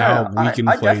see Oh, no, how I Weekend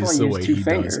definitely plays the use way two he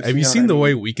fingers, does. Have you you know seen what the I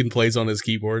way mean? Weekend plays on his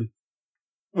keyboard?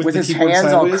 With the his keyboard hands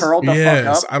all sideways? curled the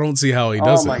Yes, fuck up. I don't see how he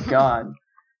does Oh my it. god.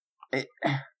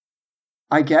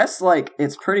 I guess, like,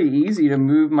 it's pretty easy to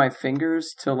move my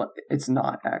fingers to, like, it's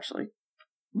not, actually.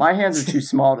 My hands are too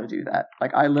small to do that.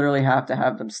 Like, I literally have to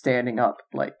have them standing up,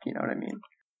 like, you know what I mean?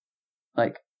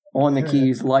 Like, on the Yeah.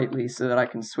 keys lightly so that I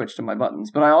can switch to my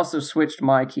buttons. But I also switched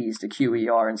my keys to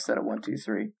QER instead of 1, 2,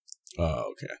 3.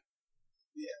 Oh, okay.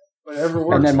 Whatever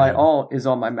works. And then my man. alt is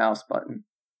on my mouse button.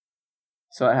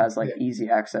 So it has, like, Yeah. easy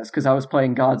access. Because I was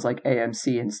playing gods like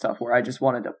AMC and stuff where I just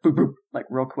wanted to boop, boop, like,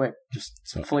 real quick. Just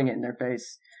So- fling it in their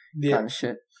face. yeah, Kind of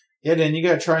shit. yeah. Then you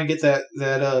gotta try and get that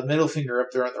middle finger up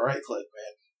there on the right click,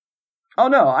 man. Oh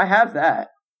no, I have that.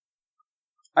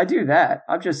 I do that.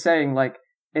 I'm just saying, like,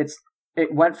 it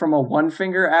went from a one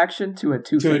finger action to a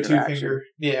two To a finger two action. finger,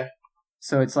 yeah.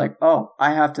 So it's like, oh,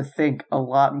 I have to think a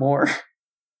lot more.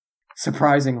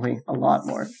 Surprisingly, a lot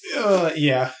more.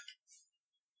 Yeah.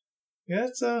 Yeah,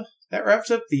 that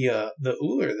wraps up the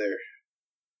Uller there.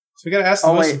 So we got to ask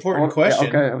the most important question.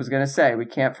 Okay, I was gonna say we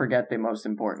can't forget the most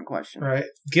important question. Right,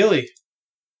 Gilly,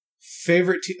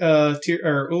 favorite tier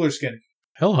or Uller skin?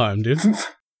 Helheim, dude.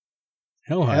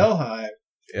 Helheim. Helheim.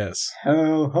 Yes.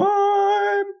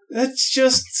 Helheim. That's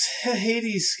just a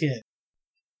Hades skin.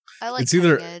 I like It's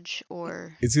either- Cutting Edge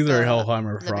or It's either the Helheim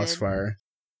or Libid. Frostfire.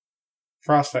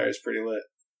 Frostfire is pretty lit.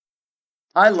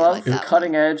 I like love that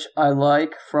Cutting Edge. I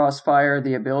like Frostfire.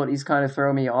 The abilities kind of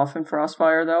throw me off in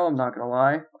Frostfire, though. I'm not gonna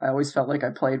lie. I always felt like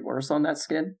I played worse on that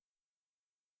skin.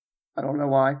 I don't know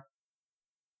why.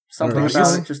 Something I about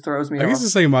guess- it just throws me I off. guess to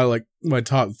say my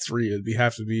top three would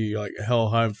have to be like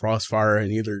Helheim, Frostfire,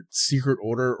 and either Secret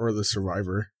Order or the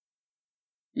Survivor.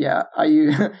 Yeah,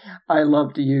 I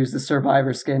love to use the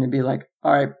Survivor skin and be like,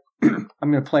 all right, I'm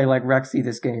gonna play like Rexy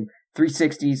this game.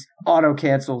 360s, auto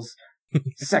cancels,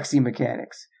 sexy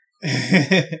mechanics.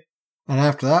 And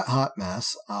after that hot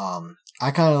mess,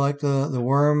 I kind of like the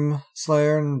Worm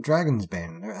Slayer and Dragon's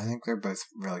Bane. I think they're both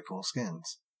really cool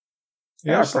skins.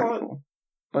 They are pretty cool.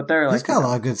 But they're like, He's got a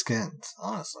lot of good skins,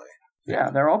 honestly. yeah,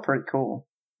 they're all pretty cool.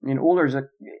 I mean, Uller's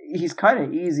he's kind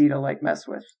of easy to like mess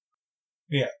with.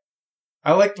 Yeah.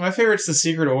 I like, my favorite's the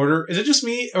Secret Order. Is it just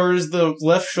me, or is the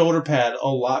left shoulder pad a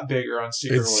lot bigger on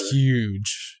Secret It's Order?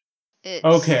 huge. It's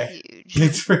Okay.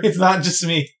 huge. It's not just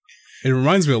me. It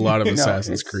reminds me a lot of No,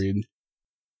 Assassin's it's- Creed.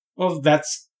 Well,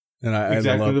 that's, And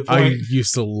Exactly the I point.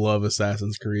 used to love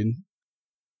Assassin's Creed.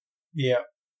 yeah.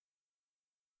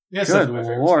 Yeah, it's Good definitely my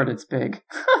favorite lord, skin. it's big.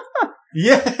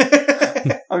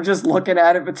 Yeah. I'm just looking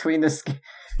at it between the skin.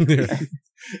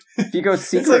 If you go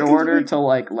Secret like Order complete- to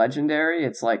like Legendary,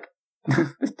 it's like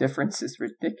the difference is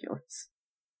ridiculous.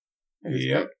 It is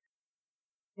Yep. big.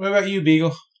 What about you,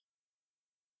 Beagle?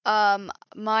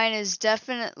 Mine is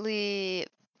definitely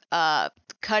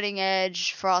Cutting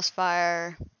Edge,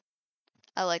 Frostfire.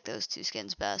 I like those two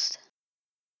skins best.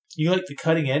 You like the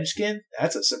cutting edge skin?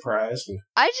 That's a surprise.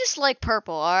 I just like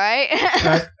purple, alright?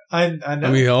 I know. I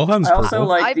mean, Helheim's I also purple.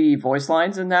 like the voice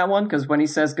lines in that one because when he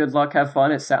says "good luck, have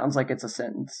fun," it sounds like it's a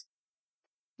sentence.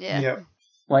 yeah. Yep.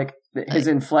 Like his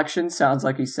inflection sounds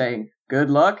like he's saying "good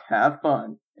luck, have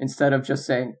fun" instead of just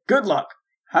saying "good luck,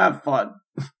 have fun."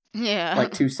 Yeah.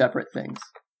 Like two separate things.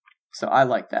 So I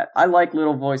like that. I like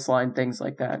little voice line things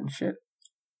like that and shit.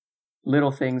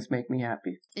 Little things make me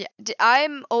happy. Yeah, I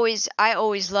always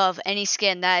love any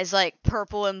skin that is like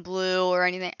purple and blue or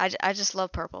anything. I just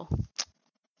love purple.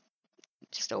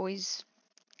 Just always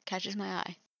catches my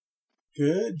eye.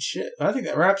 Good shit. I think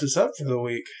that wraps us up for the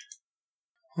week.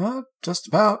 Well, just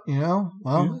about,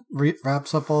 Well,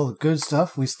 wraps up all the good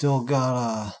stuff. We still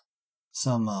got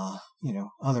some,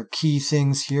 other key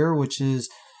things here, which is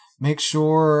make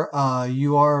sure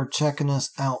you are checking us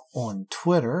out on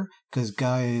Twitter, because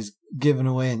Guy is giving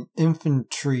away an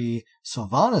infantry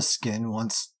Sylvanas skin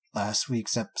once last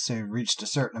week's episode reached a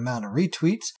certain amount of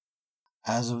retweets.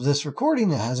 As of this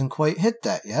recording, it hasn't quite hit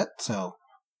that yet, so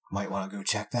might want to go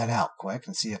check that out quick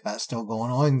and see if that's still going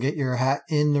on and get your hat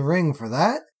in the ring for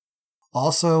that.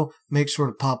 Also, make sure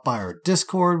to pop by our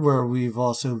Discord, where we've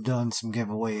also done some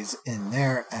giveaways in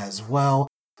there as well.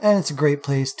 And it's a great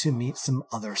place to meet some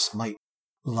other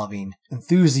Smite-loving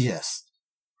enthusiasts,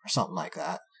 or something like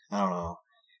that. I don't know.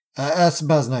 That's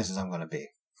about as nice as I'm going to be.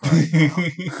 For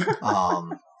right now.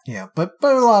 Yeah, but a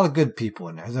lot of good people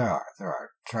in there. There are.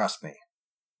 Trust me.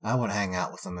 I would hang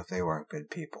out with them if they weren't good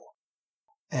people.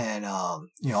 And, all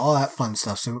that fun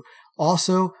stuff. So,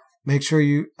 also, make sure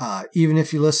you, even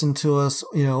if you listen to us,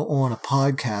 on a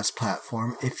podcast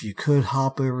platform, if you could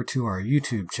hop over to our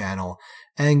YouTube channel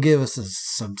and give us a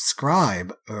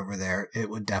subscribe over there, it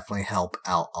would definitely help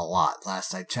out a lot.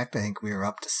 Last I checked, I think we were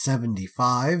up to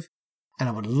 75, and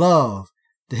I would love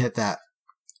to hit that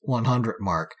 100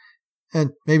 mark, and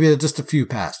maybe just a few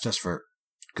past, just for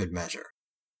good measure.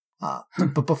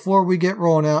 But before we get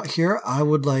rolling out here, I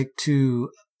would like to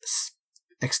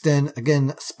extend,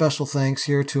 again, special thanks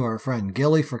here to our friend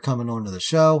Gilly for coming onto the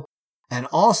show, and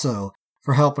also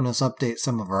for helping us update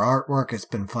some of our artwork. It's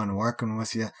been fun working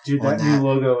with you. Dude, on that new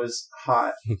logo is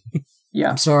hot. Yeah.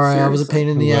 I'm sorry, I was a pain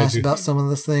in the I'm glad ass you- about some of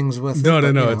the things with No,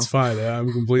 it, but, it's fine.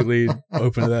 I'm completely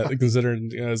open to that, considering,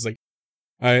 it's like,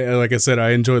 like I said,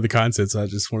 I enjoy the content, so I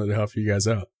just wanted to help you guys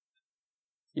out.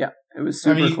 Yeah, it was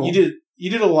super cool. You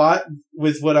did a lot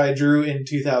with what I drew in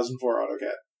 2004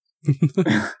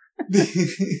 AutoCAD.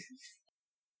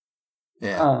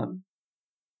 yeah.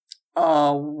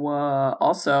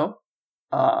 Also,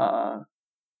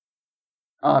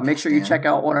 make sure you check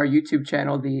out on our YouTube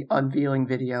channel the unveiling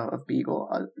video of Beagle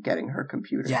getting her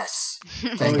computer. Yes.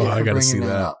 Oh, Thank you yeah. for I gotta bringing see that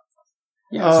that. up.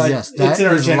 Yes. Yes, that it's in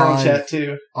our is general live. chat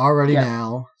too. Already Yeah.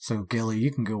 now. So, Gilly,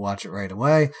 you can go watch it right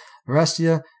away. The rest of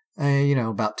you,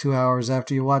 about 2 hours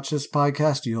after you watch this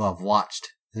podcast, you'll have watched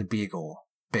the Beagle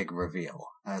big reveal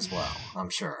as well, I'm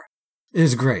sure. It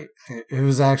was great. It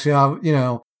was actually,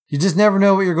 you just never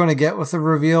know what you're going to get with the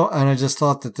reveal. And I just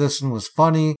thought that this one was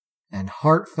funny and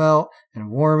heartfelt and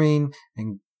warming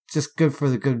and just good for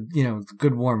the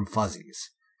good warm fuzzies.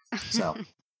 So.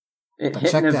 It But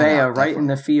hit check that Nevaeh out, right in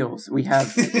the feels. We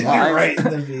have live, Right in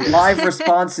the feels. live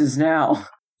responses now.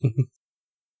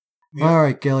 Yeah. All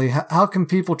right, Gilly, how can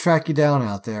people track you down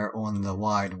out there on the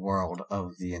wide world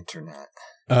of the internet?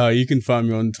 You can find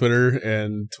me on Twitter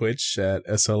and Twitch at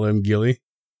SLMGilly.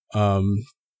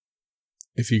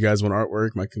 If you guys want artwork,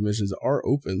 my commissions are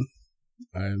open.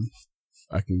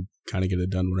 I can kind of get it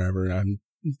done whenever. I'm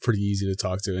pretty easy to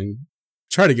talk to and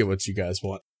try to get what you guys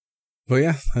want. But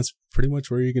yeah, that's pretty much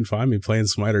where you can find me playing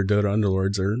Smite or Dota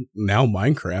Underlords or now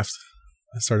Minecraft.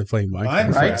 I started playing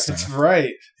Minecraft. Right? last That's time. right.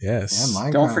 Yes. Yeah,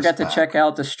 Minecraft's Don't forget to back. check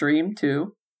out the stream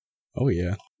too. Oh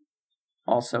yeah.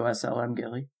 Also SLM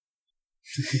Gilly.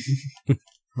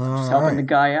 All Just helping right. the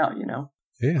guy out,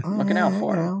 Yeah. looking out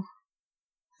for him.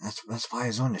 That's why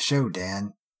he's on the show,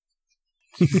 Dan.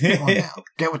 Come on now.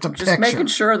 Get with the Just picture. making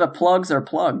sure the plugs are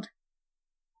plugged.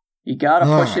 You gotta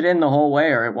All push right. it in the whole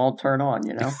way or it won't turn on,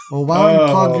 Well, why don't you Oh,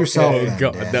 plug yourself okay. then,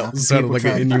 God, Dan? How that can sounded people like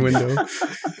track an you? innuendo.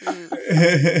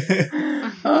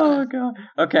 Oh god.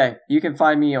 Okay, you can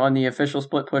find me on the official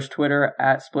Split Push Twitter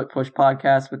at Split Push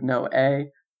Podcast with no A.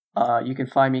 You can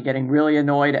find me getting really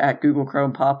annoyed at Google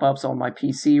Chrome pop-ups on my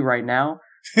PC right now.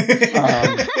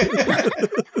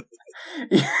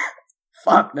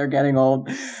 Fuck, they're getting old.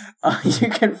 You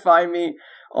can find me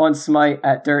on Smite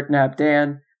at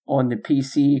DirtNapDan, on the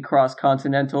PC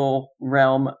cross-continental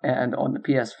realm, and on the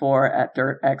PS4 at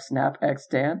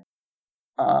DirtXNapXDan.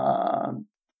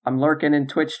 I'm lurking in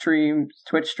Twitch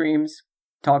streams.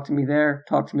 Talk to me there.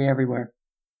 Talk to me everywhere.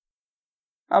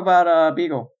 How about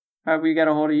Beagle? How do we get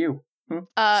a hold of you?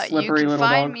 Slippery you can little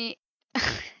find dog. me.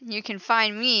 You can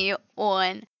find me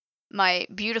on my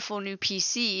beautiful new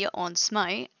PC on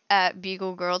Smite at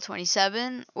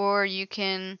BeagleGirl27, or you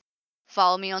can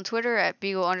follow me on Twitter at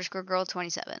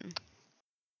Beagle_Girl27.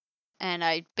 And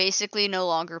I basically no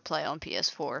longer play on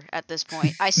PS4 at this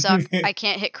point. I suck. I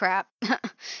can't hit crap.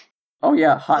 Oh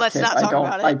yeah, hot Let's tip. not talk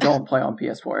about it. I don't play on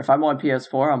PS4. If I'm on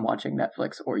PS4, I'm watching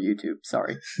Netflix or YouTube.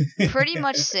 Sorry. Pretty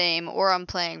much same, or I'm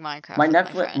playing Minecraft. My with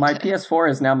Netflix, my my PS4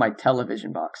 is now my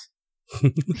television box.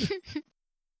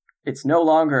 It's no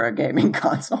longer a gaming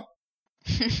console.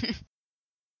 friend.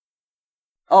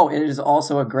 Oh, it is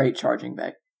also a great charging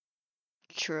bank.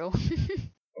 True.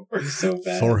 We're so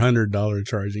bad. $400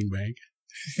 charging bank.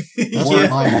 That's what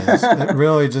mine is. It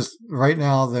really just, right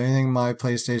now, the only thing my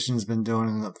PlayStation's been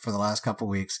doing for the last couple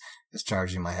weeks is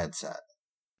charging my headset.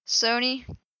 Sony,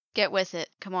 get with it.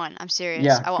 Come on, I'm serious.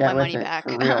 Yeah, I want get my with money it, back.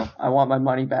 for real. I want my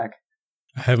money back.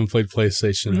 I haven't played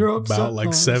PlayStation You're in upset, about like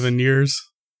Thomas. 7 years.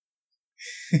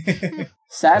 Sadly,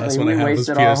 Last one we I had was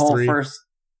wasted our whole PS3.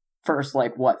 first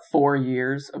 4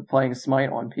 years of playing Smite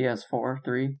on PS4,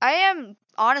 3. I am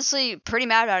honestly pretty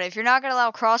mad about it. If you're not gonna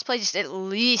allow crossplay, just at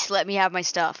least let me have my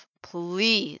stuff,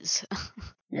 please.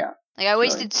 Yeah. Like I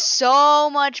wasted so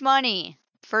much money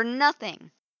for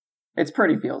nothing. It's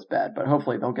pretty feels bad, but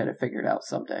hopefully they'll get it figured out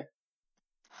someday.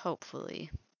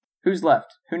 Hopefully. Who's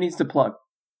left? Who needs to plug?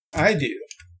 I do.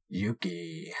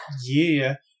 Yuki.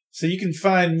 Yeah. So you can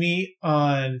find me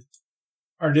on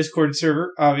our Discord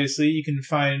server. Obviously, you can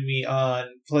find me on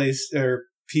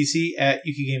PC at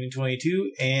YukiGaming22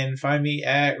 and find me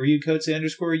at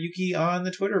Ryukotse_Yuki on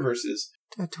the Twitterverses.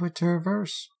 The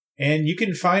Twitterverse. And you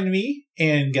can find me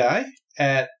and Guy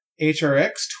at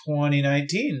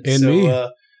HRX2019. And me.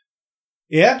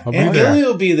 Yeah, I'll be and there. Billy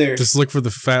will be there. Just look for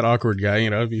the fat, awkward guy,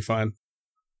 it'd be fine.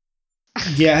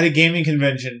 Yeah, at a gaming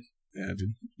convention. Yeah,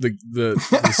 dude. The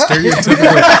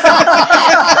stereotypical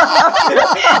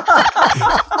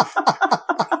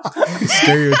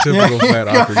stereotypical fat,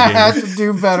 awkward I have gamer. to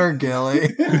do better, Gilly.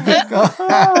 I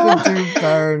have to do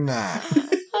better than that.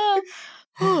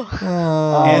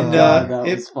 Oh, And, God, that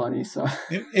if- was funny. So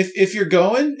If you're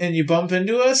going and you bump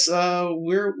into us,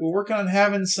 we're working on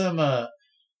having some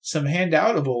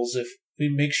handoutables if we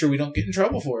make sure we don't get in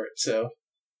trouble for it. So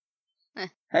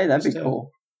hey, that'd be Just,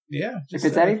 cool. yeah, If just,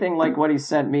 it's anything like what he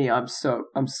sent me, I'm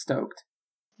stoked.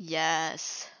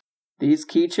 Yes. These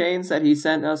keychains that he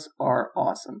sent us are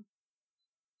awesome.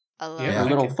 I love Yeah. They're it.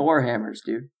 little Thor hammers,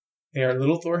 dude. they are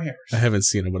little Thor hammers. I haven't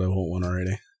seen it, but I want one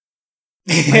already.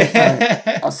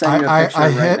 I'll send you a picture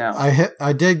right now.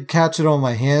 I did catch it on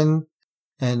my hand,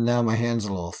 and now my hand's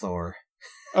a little Thor.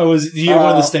 Oh, do you have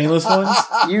one of the stainless ones?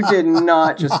 You did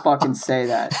not just fucking say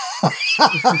that.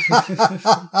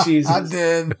 Jesus. I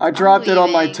did. I dropped it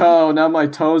on my Leaving. toe. Now my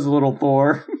toe's a little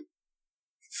Thor.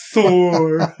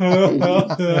 Thor.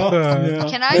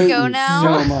 Can I go now?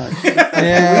 So much. Can we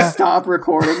Yeah. stop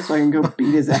recording so I can go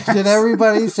beat his ass? Did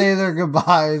everybody say their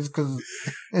goodbyes? Because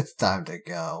it's time to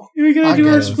go. We gotta I do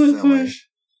our guess split silly. push.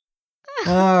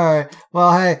 Alright.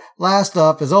 Well, hey, last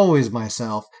up, as always,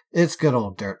 myself, it's good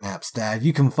old Dirt Naps Dad.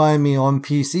 You can find me on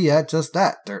PC at just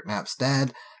that, Dirt Naps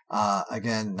Dad.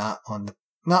 Again, not in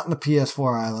the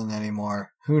PS4 island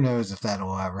anymore. Who knows if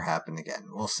that'll ever happen again.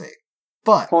 We'll see.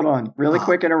 But Hold on. Really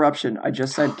quick interruption. I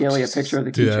just sent Gilly a picture of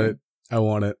the Dude, keychain. I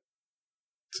want it.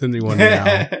 Send me one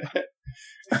now.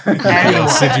 I'll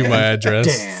send you my address.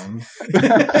 Dan.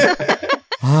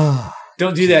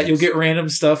 Don't do that. You'll get random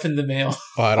stuff in the mail.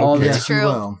 Oh, I don't All care. this- Yes, you true.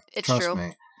 will. It's Trust true.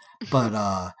 me.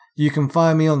 But you can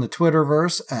find me on the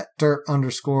Twitterverse at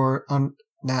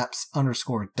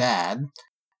dirt_naps_dad.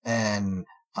 And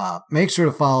make sure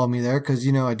to follow me there because,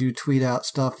 I do tweet out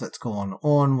stuff that's going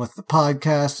on with the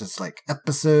podcast. It's like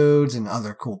episodes and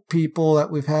other cool people that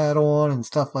we've had on and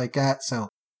stuff like that. So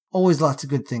always lots of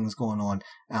good things going on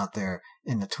out there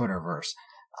in the Twitterverse.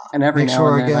 And every Make now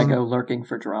sure and then again- I go lurking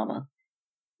for drama.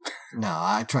 No,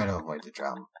 I try to avoid the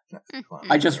drama.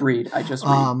 I just read. I just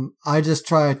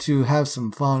try to have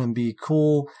some fun and be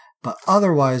cool. But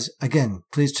otherwise, again,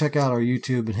 please check out our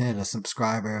YouTube and hit a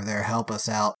subscribe over there. Help us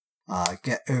out.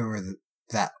 Get over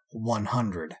that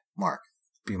 100 mark.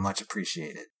 Be much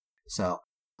appreciated. So,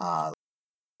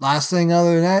 last thing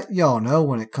other than that, y'all know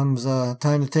when it comes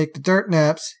time to take the dirt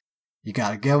naps, you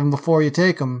gotta give them before you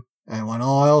take them. And when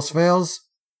all else fails,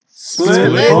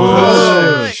 Split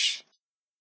push.